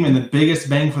the team and the biggest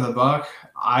bang for the buck,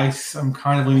 I'm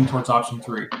kind of leaning towards option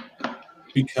 3,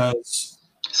 because.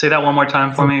 Say that one more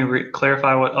time for me.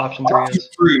 Clarify what option 3 is.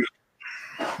 3,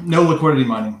 no liquidity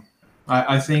mining.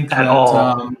 I think at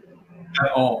all.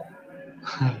 At all.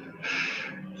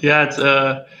 Yeah,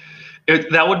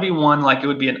 that would be one, like, it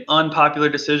would be an unpopular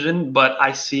decision, but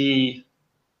I see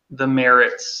the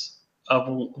merits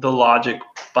of the logic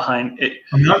behind it.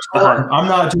 I'm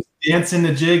not just dancing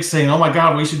the jig saying, "Oh my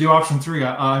God, we should do option 3."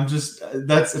 I'm just,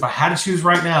 if I had to choose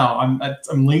right now,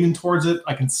 I'm leaning towards it.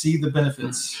 I can see the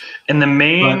benefits. And the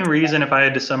main reason, if I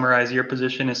had to summarize your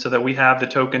position, is so that we have the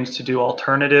tokens to do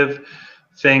alternative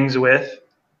things with,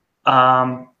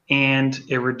 and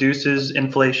it reduces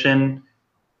inflation.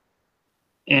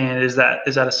 And is that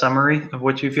a summary of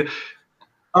what you feel?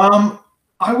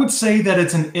 I would say that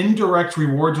it's an indirect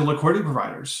reward to liquidity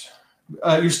providers.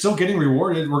 You're still getting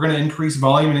rewarded. We're going to increase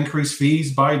volume and increase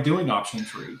fees by doing option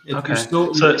 3. Okay.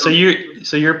 So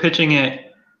you're pitching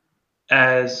it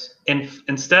as,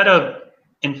 instead of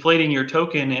inflating your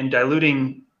token and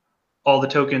diluting all the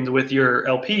tokens with your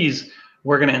LPs,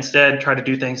 we're going to instead try to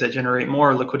do things that generate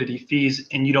more liquidity fees,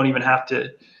 and you don't even have to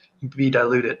be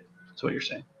diluted. That's what you're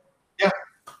saying.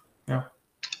 Yeah.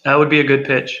 That would be a good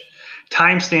pitch.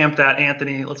 Timestamp that,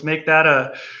 Anthony. Let's make that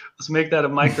a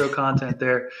micro content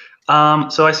there.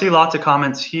 So I see lots of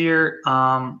comments here.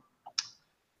 I'm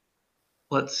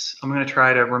going to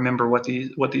try to remember what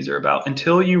these are about.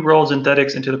 Until you roll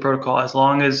Synthetics into the protocol, as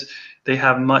long as they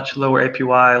have much lower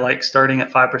APY, like starting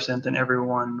at 5%, then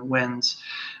everyone wins.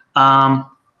 I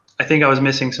think I was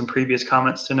missing some previous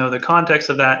comments to know the context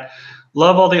of that.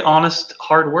 Love all the honest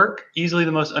hard work. Easily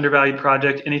the most undervalued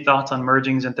project. Any thoughts on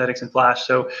merging Synthetics and Flash?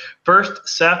 So first,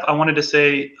 Seth, I wanted to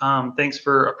say thanks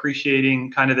for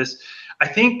appreciating kind of this. I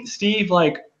think, Steve,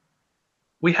 like,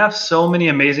 we have so many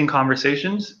amazing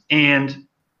conversations, and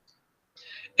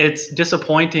it's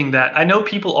disappointing that I know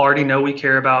people already know we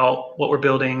care about what we're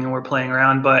building and we're playing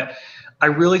around, but I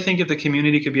really think if the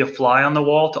community could be a fly on the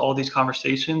wall to all these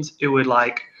conversations, it would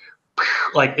like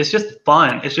it's just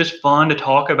fun. It's just fun to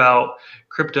talk about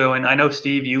crypto. And I know,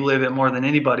 Steve, you live it more than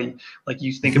anybody. Like,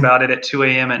 you think about it at 2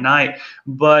 a.m. at night.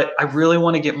 But I really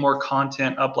want to get more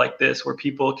content up like this, where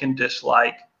people can just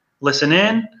like listen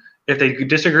in. If they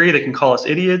disagree, they can call us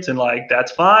idiots, and like,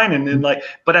 that's fine. And then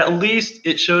but at least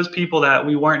it shows people that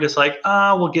we weren't just like,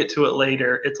 we'll get to it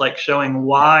later. It's like showing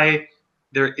why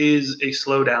there is a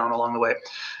slowdown along the way.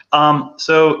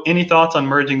 So any thoughts on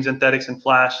merging Synthetics and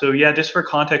Flash? So yeah, just for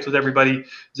context with everybody,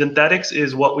 Synthetics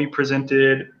is what we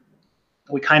presented,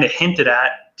 we kind of hinted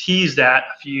at, teased at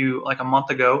a month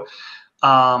ago.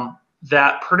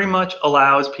 that pretty much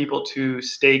allows people to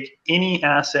stake any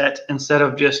asset instead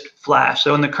of just Flash.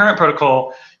 So in the current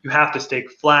protocol, you have to stake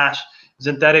Flash.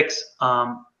 Synthetix,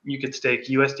 you could stake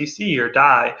USDC or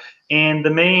DAI. And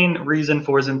the main reason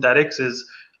for Synthetix is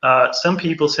some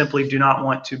people simply do not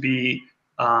want to be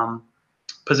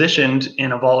positioned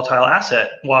in a volatile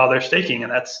asset while they're staking,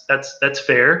 and that's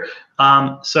fair.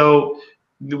 So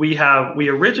we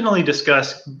originally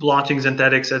discussed launching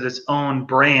Synthetix as its own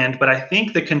brand, but I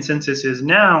think the consensus is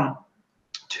now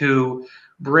to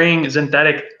bring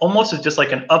Synthetix almost as just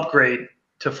like an upgrade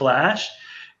to Flash,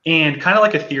 and kind of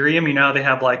like Ethereum. You know, they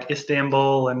have like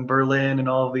Istanbul and Berlin and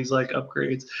all of these like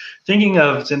upgrades. Thinking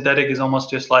of Synthetix is almost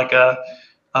just like a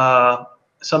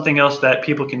something else that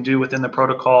people can do within the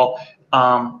protocol,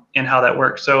 and how that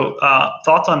works. So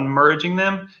thoughts on merging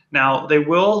them? Now, they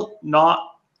will not,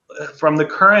 from the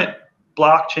current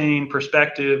blockchain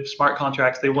perspective, smart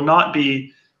contracts, they will not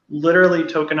be literally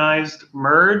tokenized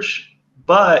merge,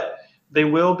 but they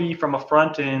will be from a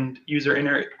front end user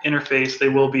interface. They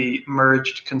will be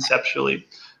merged conceptually.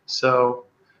 So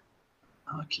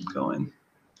I'll keep going.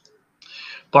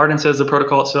 Barden says the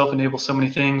protocol itself enables so many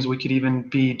things. We could even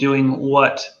be doing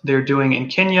what they're doing in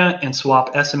Kenya and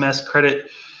swap SMS credit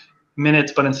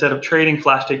minutes, but instead of trading,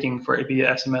 Flash taking for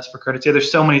via SMS for credits. Yeah,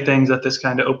 there's so many things that this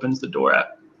kind of opens the door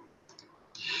at.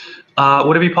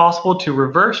 Would it be possible to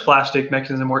reverse Flash stake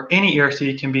mechanism where any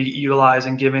ERC can be utilized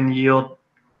and given yield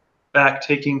back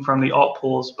taking from the alt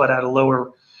pools, but at a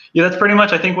lower? Yeah, that's pretty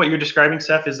much, I think what you're describing,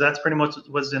 Seth, is that's pretty much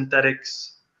what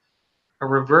Synthetix, a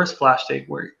reverse Flash stake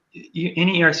where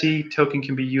any ERC token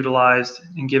can be utilized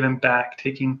and given back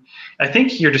taking. I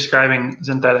think you're describing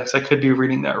Synthetix. I could be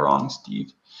reading that wrong,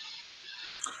 Steve.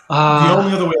 The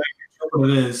only other way I can interpret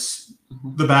it is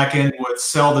the back end would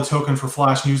sell the token for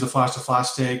Flash and use the Flash to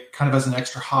Flash stake kind of as an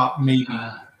extra hop, maybe.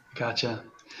 Gotcha.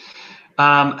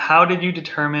 How did you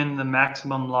determine the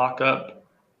maximum lockup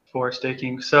for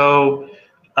staking? So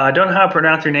I don't know how to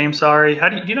pronounce your name, sorry.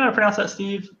 Do you know how to pronounce that,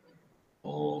 Steve?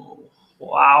 Oh,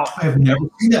 wow. I have never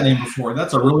seen that name before.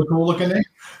 That's a really cool looking name.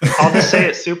 I'll just say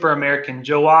it's super American.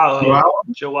 Joao.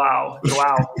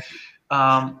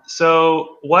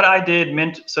 So what I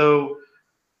did so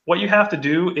what you have to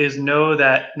do is know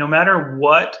that no matter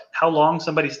how long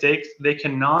somebody stakes, they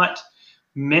cannot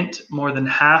mint more than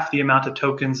half the amount of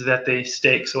tokens that they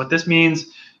stake. So what this means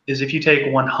is if you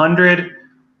take 100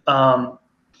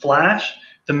 Flash,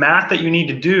 the math that you need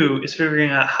to do is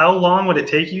figuring out how long would it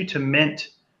take you to mint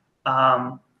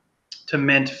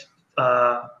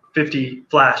 50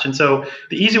 Flash. And so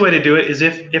the easy way to do it is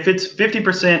if it's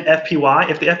 50% FPY,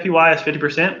 if the FPY is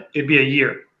 50%, it'd be a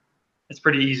year. It's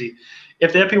pretty easy.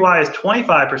 If the FPY is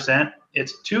 25%,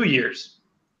 it's 2 years.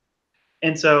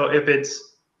 And so if it's,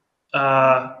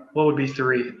 what would be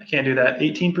 3? I can't do that.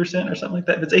 18% or something like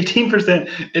that. If it's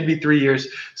 18%, it'd be 3 years.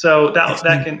 So that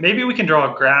can, maybe we can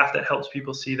draw a graph that helps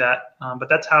people see that. But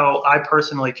that's how I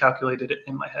personally calculated it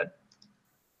in my head.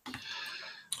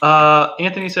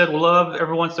 Anthony said, "We'll love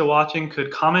everyone still watching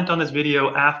could comment on this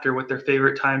video after with their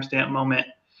favorite timestamp moment."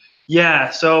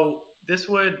 Yeah, so this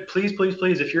would, please,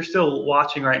 if you're still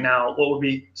watching right now, what would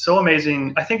be so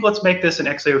amazing, I think let's make this an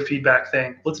XAO feedback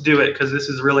thing. Let's do it because this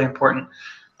is really important.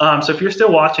 So if you're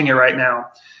still watching it right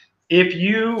now, if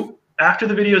you, after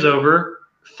the video is over,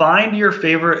 find your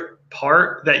favorite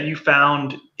part that you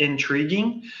found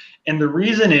intriguing. And the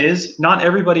reason is not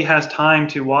everybody has time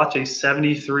to watch a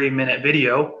 73-minute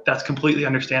video. That's completely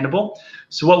understandable.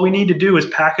 So what we need to do is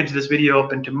package this video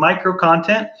up into micro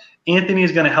content. Anthony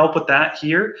is going to help with that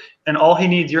here. And all he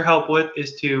needs your help with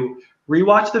is to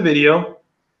rewatch the video,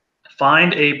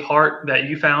 find a part that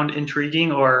you found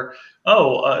intriguing or,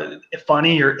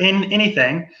 funny or in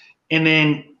anything, and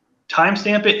then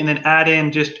timestamp it and then add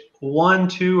in just 1,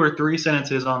 2, or 3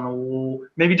 sentences on,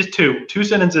 maybe just two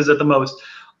sentences at the most,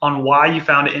 on why you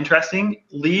found it interesting.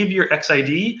 Leave your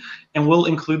XID, and we'll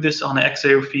include this on the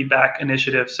XAO feedback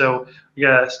initiative. So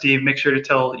yeah, Steve, make sure to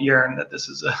tell Jern that this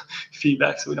is a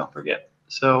feedback so we don't forget.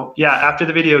 So yeah, after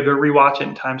the video, go rewatch it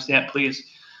and timestamp, please.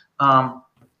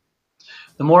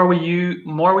 The more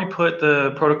we put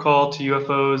the protocol to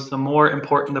UFOs, the more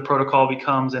important the protocol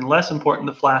becomes, and less important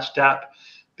the Flash DApp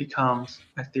becomes.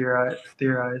 I theorize.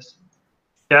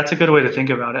 Yeah, that's a good way to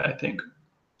think about it, I think.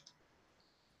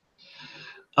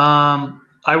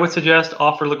 I would suggest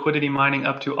offer liquidity mining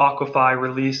up to Aquify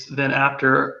release, then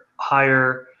after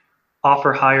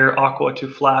offer higher Aqua to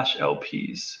Flash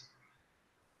LPs.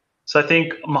 So I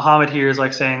think Mohammed here is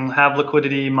like saying have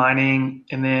liquidity mining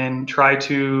and then try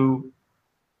to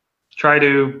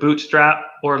bootstrap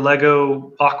or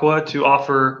Lego Aqua to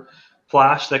offer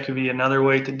Flash. That could be another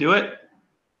way to do it.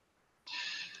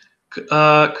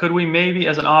 Could we maybe,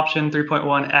 as an option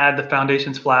 3.1, add the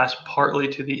foundations flash partly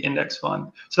to the index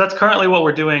fund? So that's currently what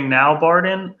we're doing now,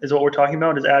 Barden, is what we're talking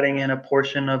about, is adding in a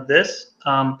portion of this.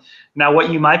 Now, what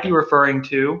you might be referring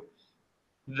to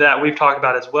that we've talked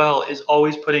about as well is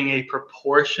always putting a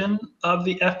proportion of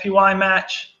the FPY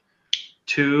match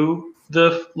to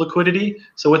the liquidity.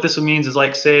 So what this means is,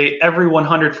 like, say every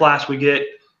 100 flash we get,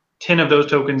 10 of those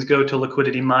tokens go to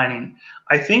liquidity mining.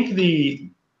 I think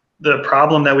the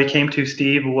problem that we came to,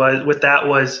 Steve, was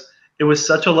it was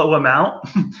such a low amount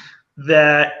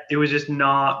that it was just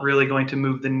not really going to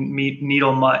move the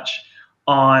needle much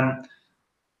on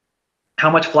how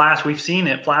much Flash we've seen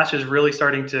it. Flash is really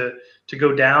starting to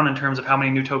go down in terms of how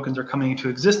many new tokens are coming into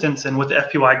existence. And with the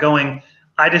FPY going,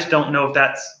 I just don't know if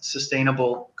that's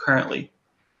sustainable currently.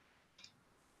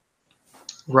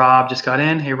 Rob just got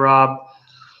in. Hey, Rob.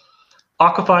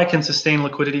 Aquify can sustain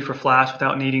liquidity for Flash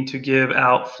without needing to give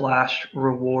out Flash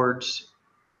rewards.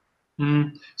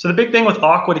 So the big thing with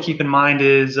Aqua to keep in mind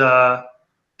is the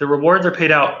rewards are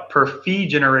paid out per fee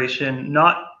generation,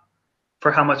 not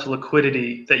for how much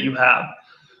liquidity that you have.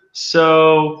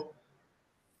 So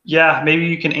yeah, maybe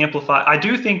you can amplify. I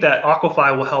do think that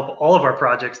Aquify will help all of our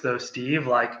projects though, Steve.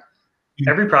 Like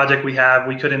every project we have,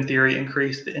 we could in theory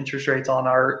increase the interest rates on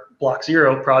our Block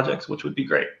Zero projects, which would be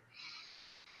great.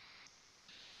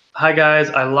 Hi guys,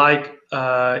 I like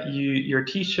your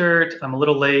t-shirt. I'm a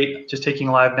little late, just taking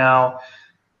live now.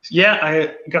 Yeah,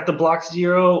 I got the Block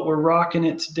Zero. We're rocking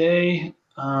it today.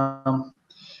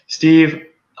 Steve,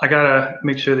 I gotta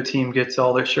make sure the team gets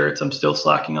all their shirts. I'm still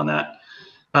slacking on that.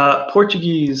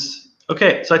 Portuguese.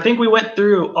 Okay, so I think we went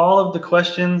through all of the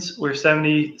questions. We're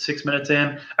 76 minutes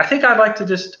in. I think I'd like to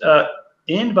just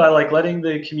end by like letting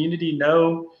the community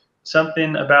know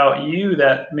something about you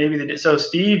that maybe they did. So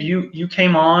Steve, you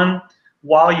came on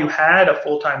while you had a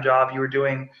full-time job. You were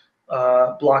doing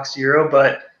Block Zero,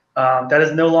 but that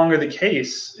is no longer the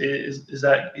case. Is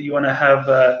that you want to have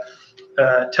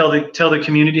tell the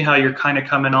community how you're kind of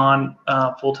coming on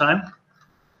full-time?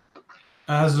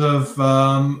 As of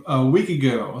a week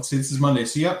ago, let's see, this is Monday.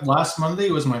 So yep, last Monday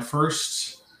was my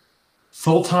first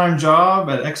full-time job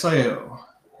at XIO.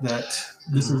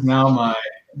 This is now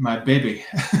my baby.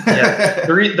 Yeah.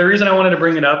 The reason I wanted to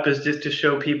bring it up is just to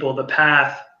show people the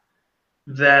path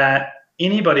that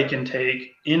anybody can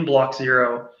take in Block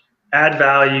Zero, add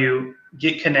value,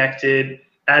 get connected,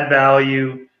 add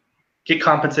value, get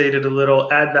compensated a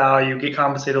little, add value, get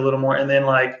compensated a little more, and then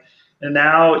and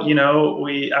now, you know,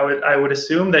 I would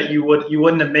assume that you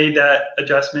wouldn't have made that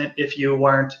adjustment if you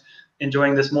weren't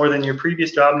enjoying this more than your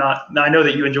previous job. I know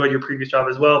that you enjoyed your previous job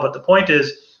as well, but the point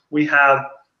is we have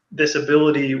this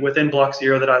ability within Block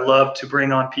Zero that I love to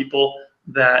bring on people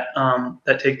that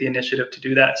that take the initiative to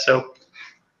do that. So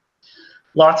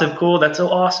lots of cool. That's so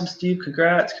awesome, Steve.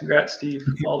 Congrats, Steve.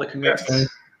 All the congrats.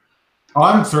 Oh,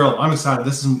 I'm thrilled. I'm excited.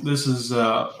 This is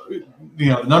you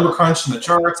know, the number crunch and the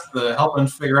charts, the helping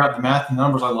figure out the math and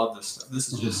numbers. I love this stuff.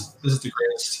 This is the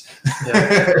greatest.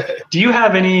 Yeah. Do you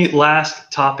have any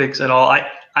last topics at all?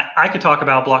 I could talk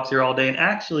about Block Zero all day, and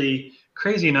actually,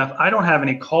 crazy enough, I don't have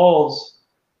any calls.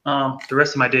 The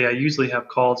rest of my day, I usually have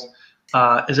calls.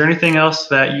 Is there anything else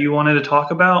that you wanted to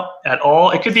talk about at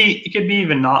all? It could be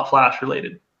even not Flash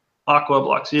related. Aqua,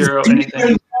 Block Zero,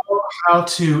 anything. How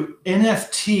to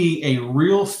NFT a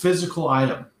real physical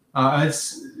item.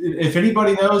 If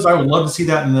anybody knows, I would love to see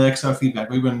that in the XO feedback.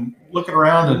 We've been looking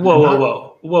around. And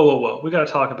whoa. We got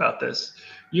to talk about this.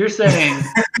 You're saying,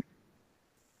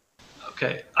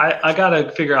 okay, I got to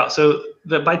figure out. So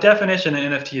by definition,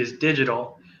 an NFT is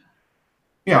digital.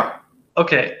 Yeah.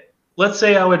 Okay, let's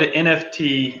say I would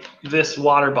NFT this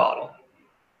water bottle.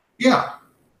 Yeah.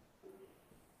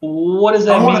 What does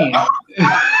that mean? I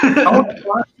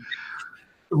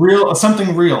want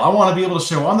something real. I want to be able to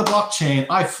show on the blockchain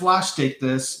I flash staked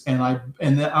this, and I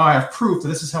have proof that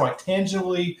this is how I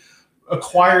tangibly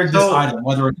acquired this item.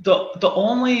 Whether the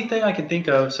only thing I can think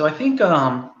of, so I think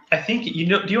you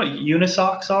know, do you know what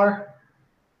Unisocks are?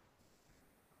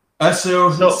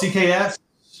 SOCKS.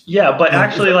 Yeah, but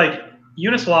actually, like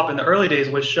Uniswap in the early days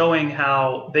was showing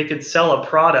how they could sell a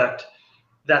product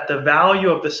that the value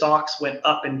of the socks went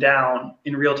up and down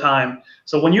in real time.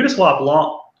 So when Uniswap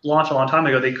launched a long time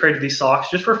ago, they created these socks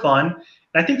just for fun.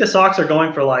 And I think the socks are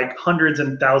going for like hundreds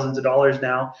and thousands of dollars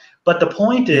now. But the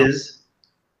point is,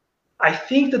 I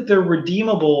think that they're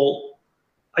redeemable.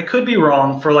 I could be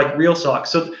wrong for like real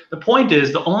socks. So the point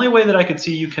is, the only way that I could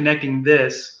see you connecting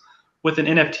this with an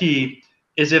NFT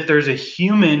is if there's a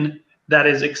human that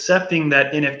is accepting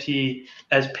that NFT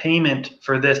as payment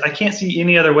for this. I can't see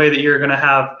any other way that you're going to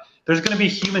have, there's going to be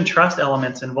human trust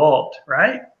elements involved,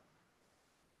 right?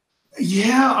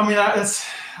 Yeah, I mean,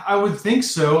 I would think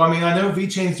so. I mean, I know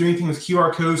VeChain's doing things with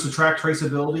QR codes to track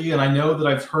traceability, and I know that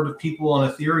I've heard of people on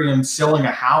Ethereum selling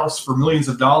a house for millions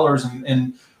of dollars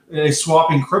and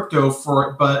swapping crypto for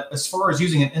it. But as far as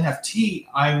using an NFT,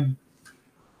 I'm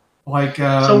like,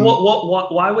 So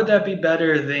why would that be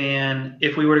better than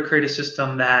if we were to create a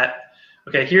system that,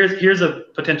 okay, here's a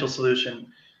potential solution.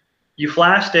 You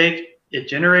flash stake, it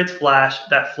generates flash.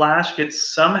 That flash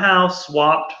gets somehow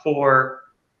swapped for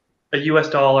a US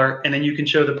dollar, and then you can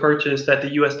show the purchase that the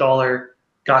US dollar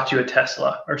got you a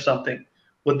Tesla or something.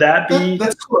 Would that be?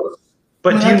 that's close.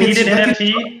 But do you need an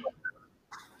NFT?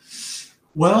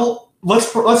 Well,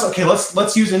 let's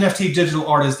use NFT digital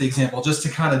art as the example, just to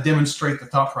kind of demonstrate the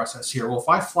thought process here. Well, if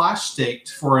I flash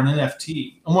staked for an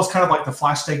NFT, almost kind of like the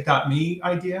flashstake.me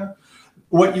idea,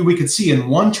 we could see in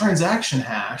one transaction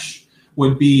hash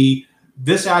would be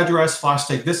this address, flash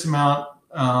stake this amount,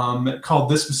 called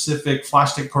this specific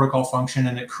flash stake protocol function,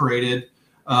 and it created,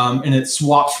 and it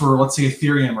swaps for, let's say,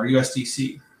 Ethereum or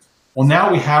USDC. Well,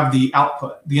 now we have the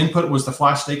output. The input was the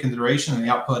flash stake and the duration, and the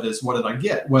output is what did I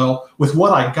get? Well, with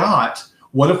what I got,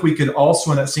 what if we could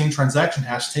also in that same transaction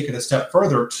hash take it a step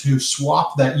further to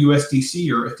swap that USDC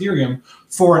or Ethereum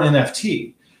for an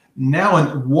NFT? Now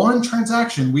in one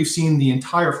transaction, we've seen the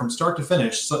entire, from start to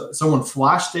finish, someone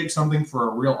flash stake something for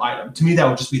a real item. To me, that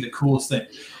would just be the coolest thing.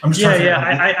 I'm just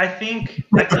I think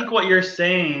what you're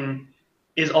saying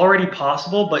is already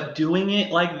possible, but doing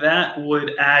it like that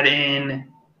would add in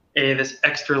this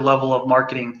extra level of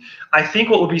marketing. I think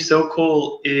what would be so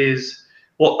cool is,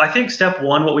 well, I think step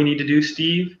one, what we need to do,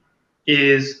 Steve,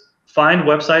 is find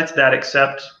websites that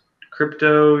accept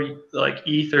crypto like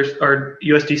ETH or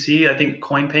USDC, I think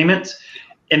coin payments,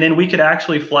 and then we could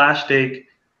actually flash stake.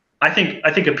 I think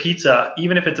a pizza,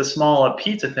 even if it's a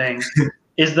pizza thing,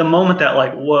 is the moment that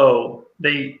like, whoa,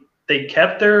 they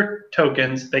kept their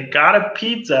tokens, they got a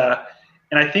pizza.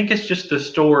 And I think it's just the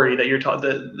story that you're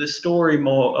talking, the story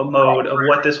mode of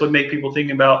what this would make people think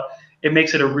about. It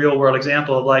makes it a real world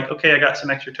example of like, okay, I got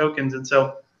some extra tokens. And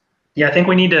so, yeah, I think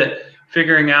we need to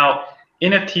figuring out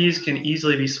NFTs can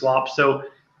easily be swapped. So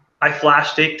I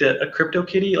flash staked a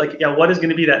CryptoKitty. Like, yeah, what is going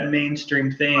to be that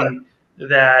mainstream thing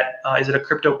that, is it a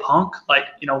CryptoPunk? Like,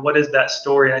 what is that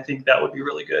story? And I think that would be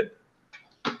really good.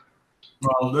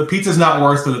 Well, the pizza's not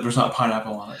worth it if there's not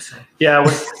pineapple on it. So. Yeah,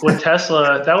 with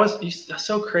Tesla, that's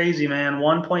so crazy, man.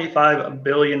 $1.5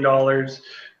 billion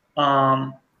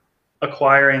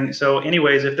acquiring. So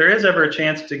anyways, if there is ever a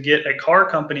chance to get a car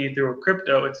company through a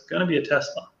crypto, it's going to be a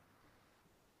Tesla.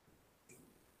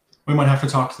 We might have to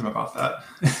talk to them about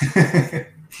that.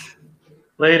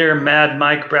 Later, Mad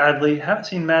Mike Bradley. Haven't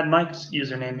seen Mad Mike's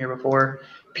username here before.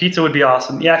 Pizza would be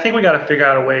awesome. Yeah, I think we got to figure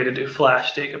out a way to do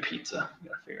flash stake a pizza. We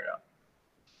got to figure it out.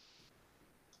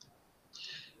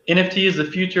 NFT is the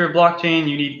future of blockchain.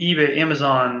 You need eBay,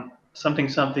 Amazon, something,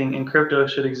 and crypto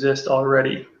should exist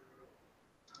already.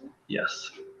 Yes.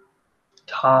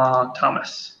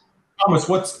 Thomas. Thomas,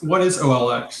 what is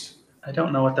OLX? I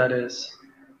don't know what that is.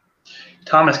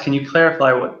 Thomas, can you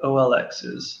clarify what OLX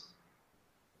is?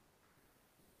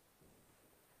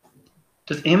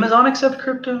 Does Amazon accept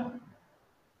crypto?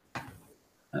 I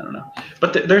don't know.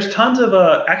 But there's tons of,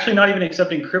 actually not even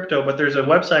accepting crypto, but there's a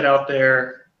website out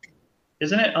there.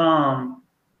 Isn't it,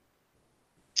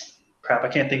 crap, I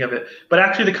can't think of it. But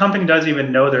actually the company doesn't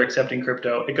even know they're accepting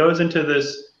crypto. It goes into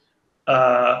this,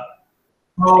 goes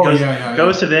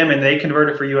to them and they convert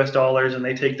it for US dollars and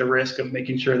they take the risk of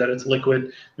making sure that it's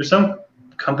liquid. There's some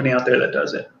company out there that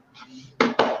does it.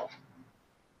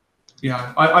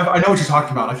 Yeah, I know what you're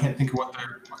talking about. I can't think of what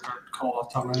they're called off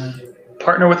the top of my head.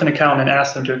 Partner with an accountant and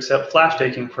ask them to accept flash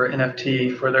staking for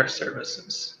NFT for their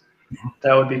services.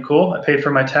 That would be cool. I paid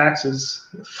for my taxes.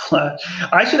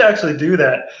 I should actually do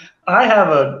that. I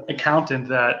have an accountant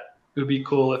that would be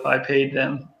cool if I paid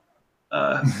them.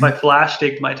 If I flash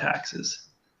staked my taxes.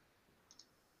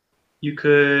 You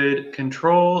could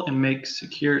control and make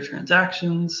secure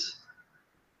transactions.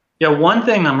 Yeah, one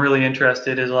thing I'm really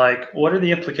interested is like, what are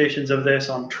the implications of this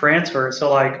on transfer?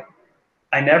 So like,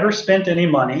 I never spent any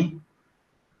money.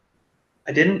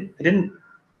 I didn't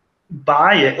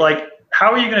buy it. Like,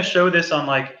 how are you going to show this on,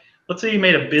 like, let's say you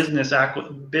made a business,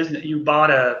 you bought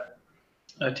a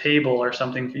table or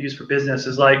something for use for business,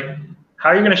 is like, how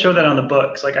are you going to show that on the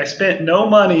books? Like, I spent no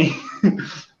money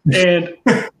and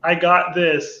I got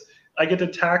this. I get the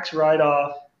tax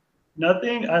write-off.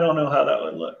 Nothing. I don't know how that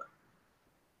would look.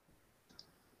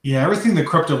 Yeah, everything in the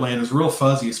crypto land is real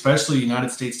fuzzy, especially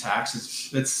United States taxes.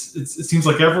 It seems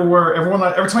like every time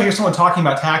I hear someone talking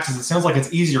about taxes, it sounds like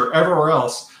it's easier everywhere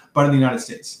else but in the United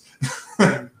States.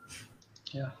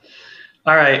 Yeah.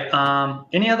 All right.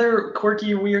 Any other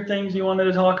quirky, weird things you wanted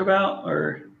to talk about,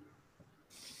 or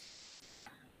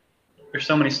there's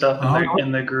so many stuff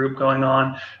in the group going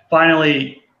on.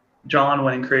 Finally, John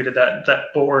went and created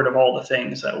that board of all the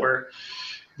things that were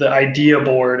the idea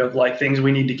board of like things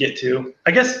we need to get to.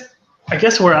 I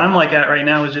guess where I'm like at right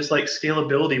now is just like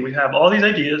scalability. We have all these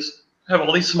ideas, have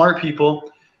all these smart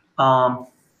people,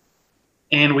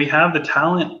 and we have the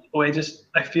talent.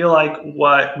 I feel like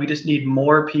what we just need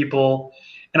more people.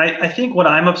 And I think what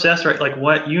I'm obsessed, right? Like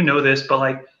what, you know this, but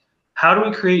like, how do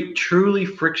we create truly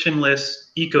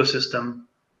frictionless ecosystem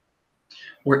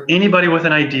where anybody with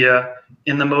an idea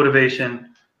and the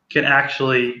motivation can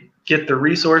actually get the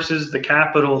resources, the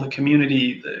capital, the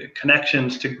community, the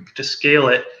connections to scale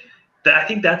it? I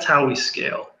think that's how we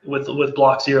scale with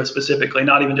Block Zero specifically,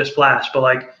 not even just Flash, but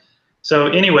like, so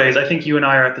anyways, I think you and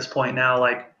I are at this point now,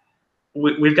 like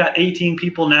we've got 18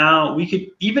 people now. We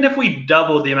could, even if we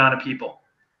doubled the amount of people,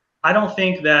 I don't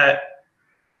think that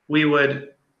we would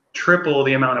triple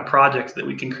the amount of projects that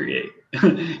we can create.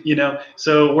 You know,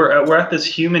 so we're at this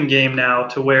human game now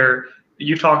to where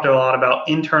you talked a lot about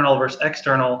internal versus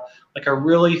external. Like I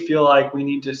really feel like we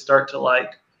need to start to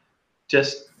like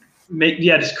just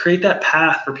create that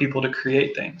path for people to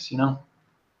create things, you know?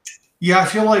 Yeah, I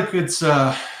feel like it's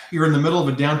you're in the middle of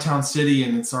a downtown city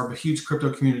and it's our huge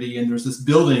crypto community, and there's this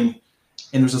building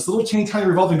and there's this little teeny tiny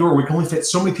revolving door. We can only fit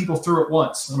so many people through at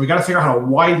once, and we got to figure out how to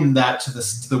widen that to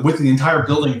the width of the entire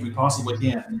building if we possibly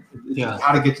can. Yeah,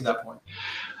 how to get to that point.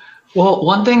 Well,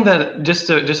 one thing that just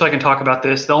so I can talk about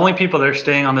this, the only people that are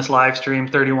staying on this live stream,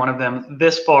 31 of them,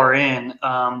 this far in,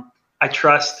 I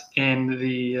trust in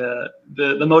the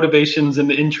motivations and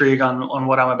the intrigue on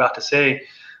what I'm about to say.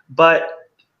 But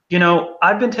you know,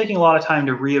 I've been taking a lot of time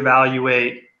to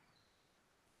reevaluate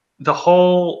the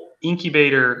whole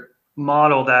incubator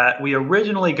model that we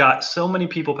originally got so many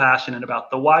people passionate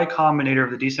about, the Y Combinator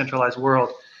of the decentralized world.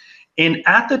 And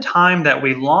at the time that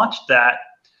we launched that,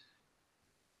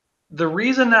 the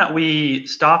reason that we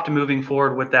stopped moving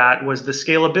forward with that was the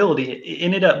scalability. It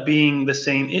ended up being the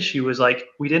same issue, was like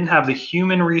we didn't have the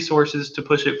human resources to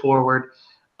push it forward.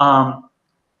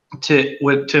 It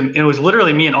was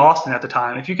literally me and Austin at the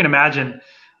time. If you can imagine,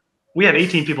 we have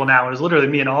 18 people now. It was literally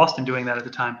me and Austin doing that at the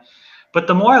time. But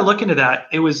the more I look into that,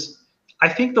 I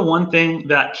think the one thing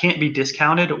that can't be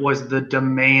discounted was the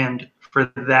demand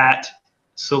for that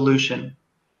solution.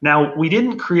 Now, we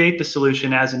didn't create the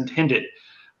solution as intended,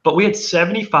 but we had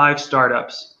 75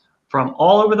 startups from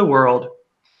all over the world.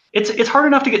 It's hard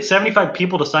enough to get 75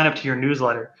 people to sign up to your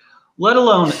newsletter, let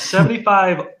alone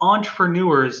 75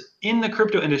 entrepreneurs in the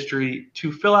crypto industry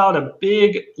to fill out a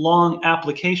big, long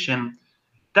application.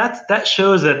 That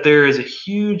shows that there is a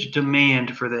huge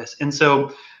demand for this. And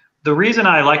so the reason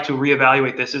I like to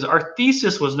reevaluate this is our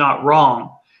thesis was not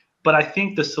wrong, but I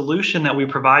think the solution that we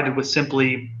provided was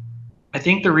simply, I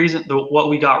think what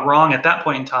we got wrong at that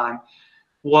point in time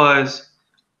was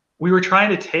we were trying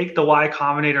to take the Y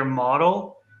Combinator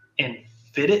model and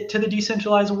fit it to the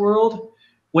decentralized world,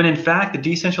 when in fact the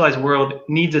decentralized world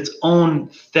needs its own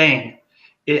thing.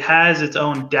 It has its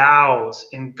own DAOs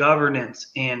and governance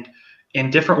and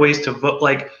different ways to vote.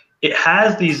 Like it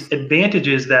has these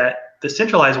advantages that the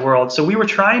centralized world. So we were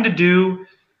trying to do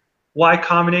Y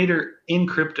Combinator in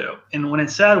crypto, and when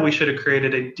instead we should have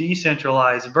created a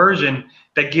decentralized version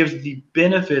that gives the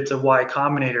benefits of Y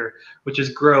Combinator, which is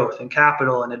growth and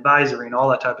capital and advisory and all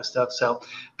that type of stuff. So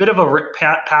bit of a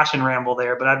passion ramble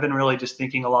there, but I've been really just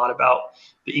thinking a lot about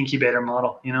the incubator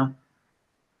model, you know?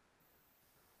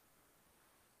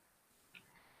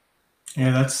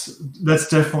 Yeah, that's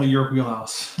definitely your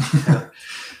wheelhouse.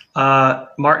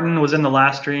 Martin was in the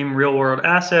last stream. Real world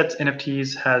assets,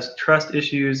 NFTs has trust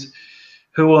issues.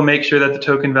 Who will make sure that the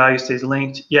token value stays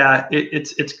linked? Yeah,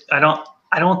 it's. I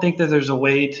don't think that there's a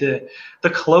way to. The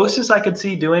closest I could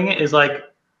see doing it is like,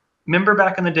 remember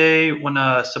back in the day when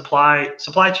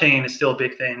supply chain is still a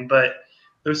big thing, but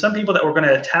there's some people that were going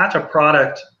to attach a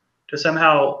product to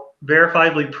somehow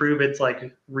verifiably prove it's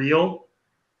like real,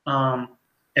 and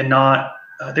not.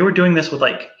 They were doing this with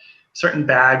like certain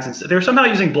bags, and they were somehow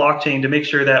using blockchain to make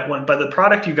sure that by the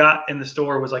product you got in the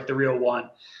store was like the real one.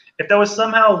 If that was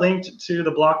somehow linked to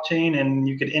the blockchain and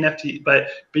you could NFT, but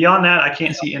beyond that, I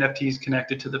can't see NFTs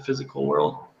connected to the physical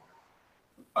world.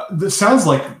 This sounds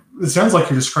like you're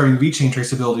describing VeChain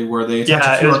traceability, where they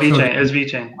attach it was VeChain. It was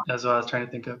VeChain. That's what I was trying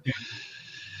to think of. Yeah.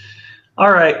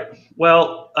 All right.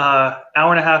 Well,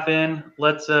 hour and a half in.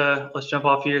 Let's jump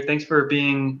off here. Thanks for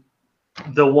being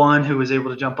the one who was able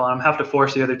to jump on. I'm have to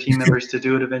force the other team members to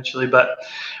do it eventually, but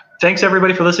thanks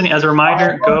everybody for listening. As a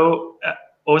reminder, what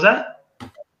was that?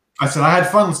 I said I had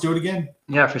fun. Let's do it again.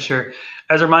 Yeah, for sure.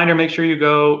 As a reminder, make sure you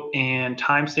go and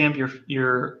timestamp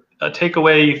your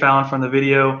takeaway you found from the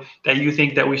video that you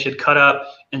think that we should cut up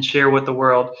and share with the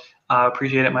world.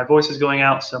 Appreciate it. My voice is going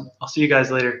out, so I'll see you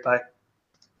guys later. Bye.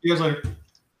 See you guys later.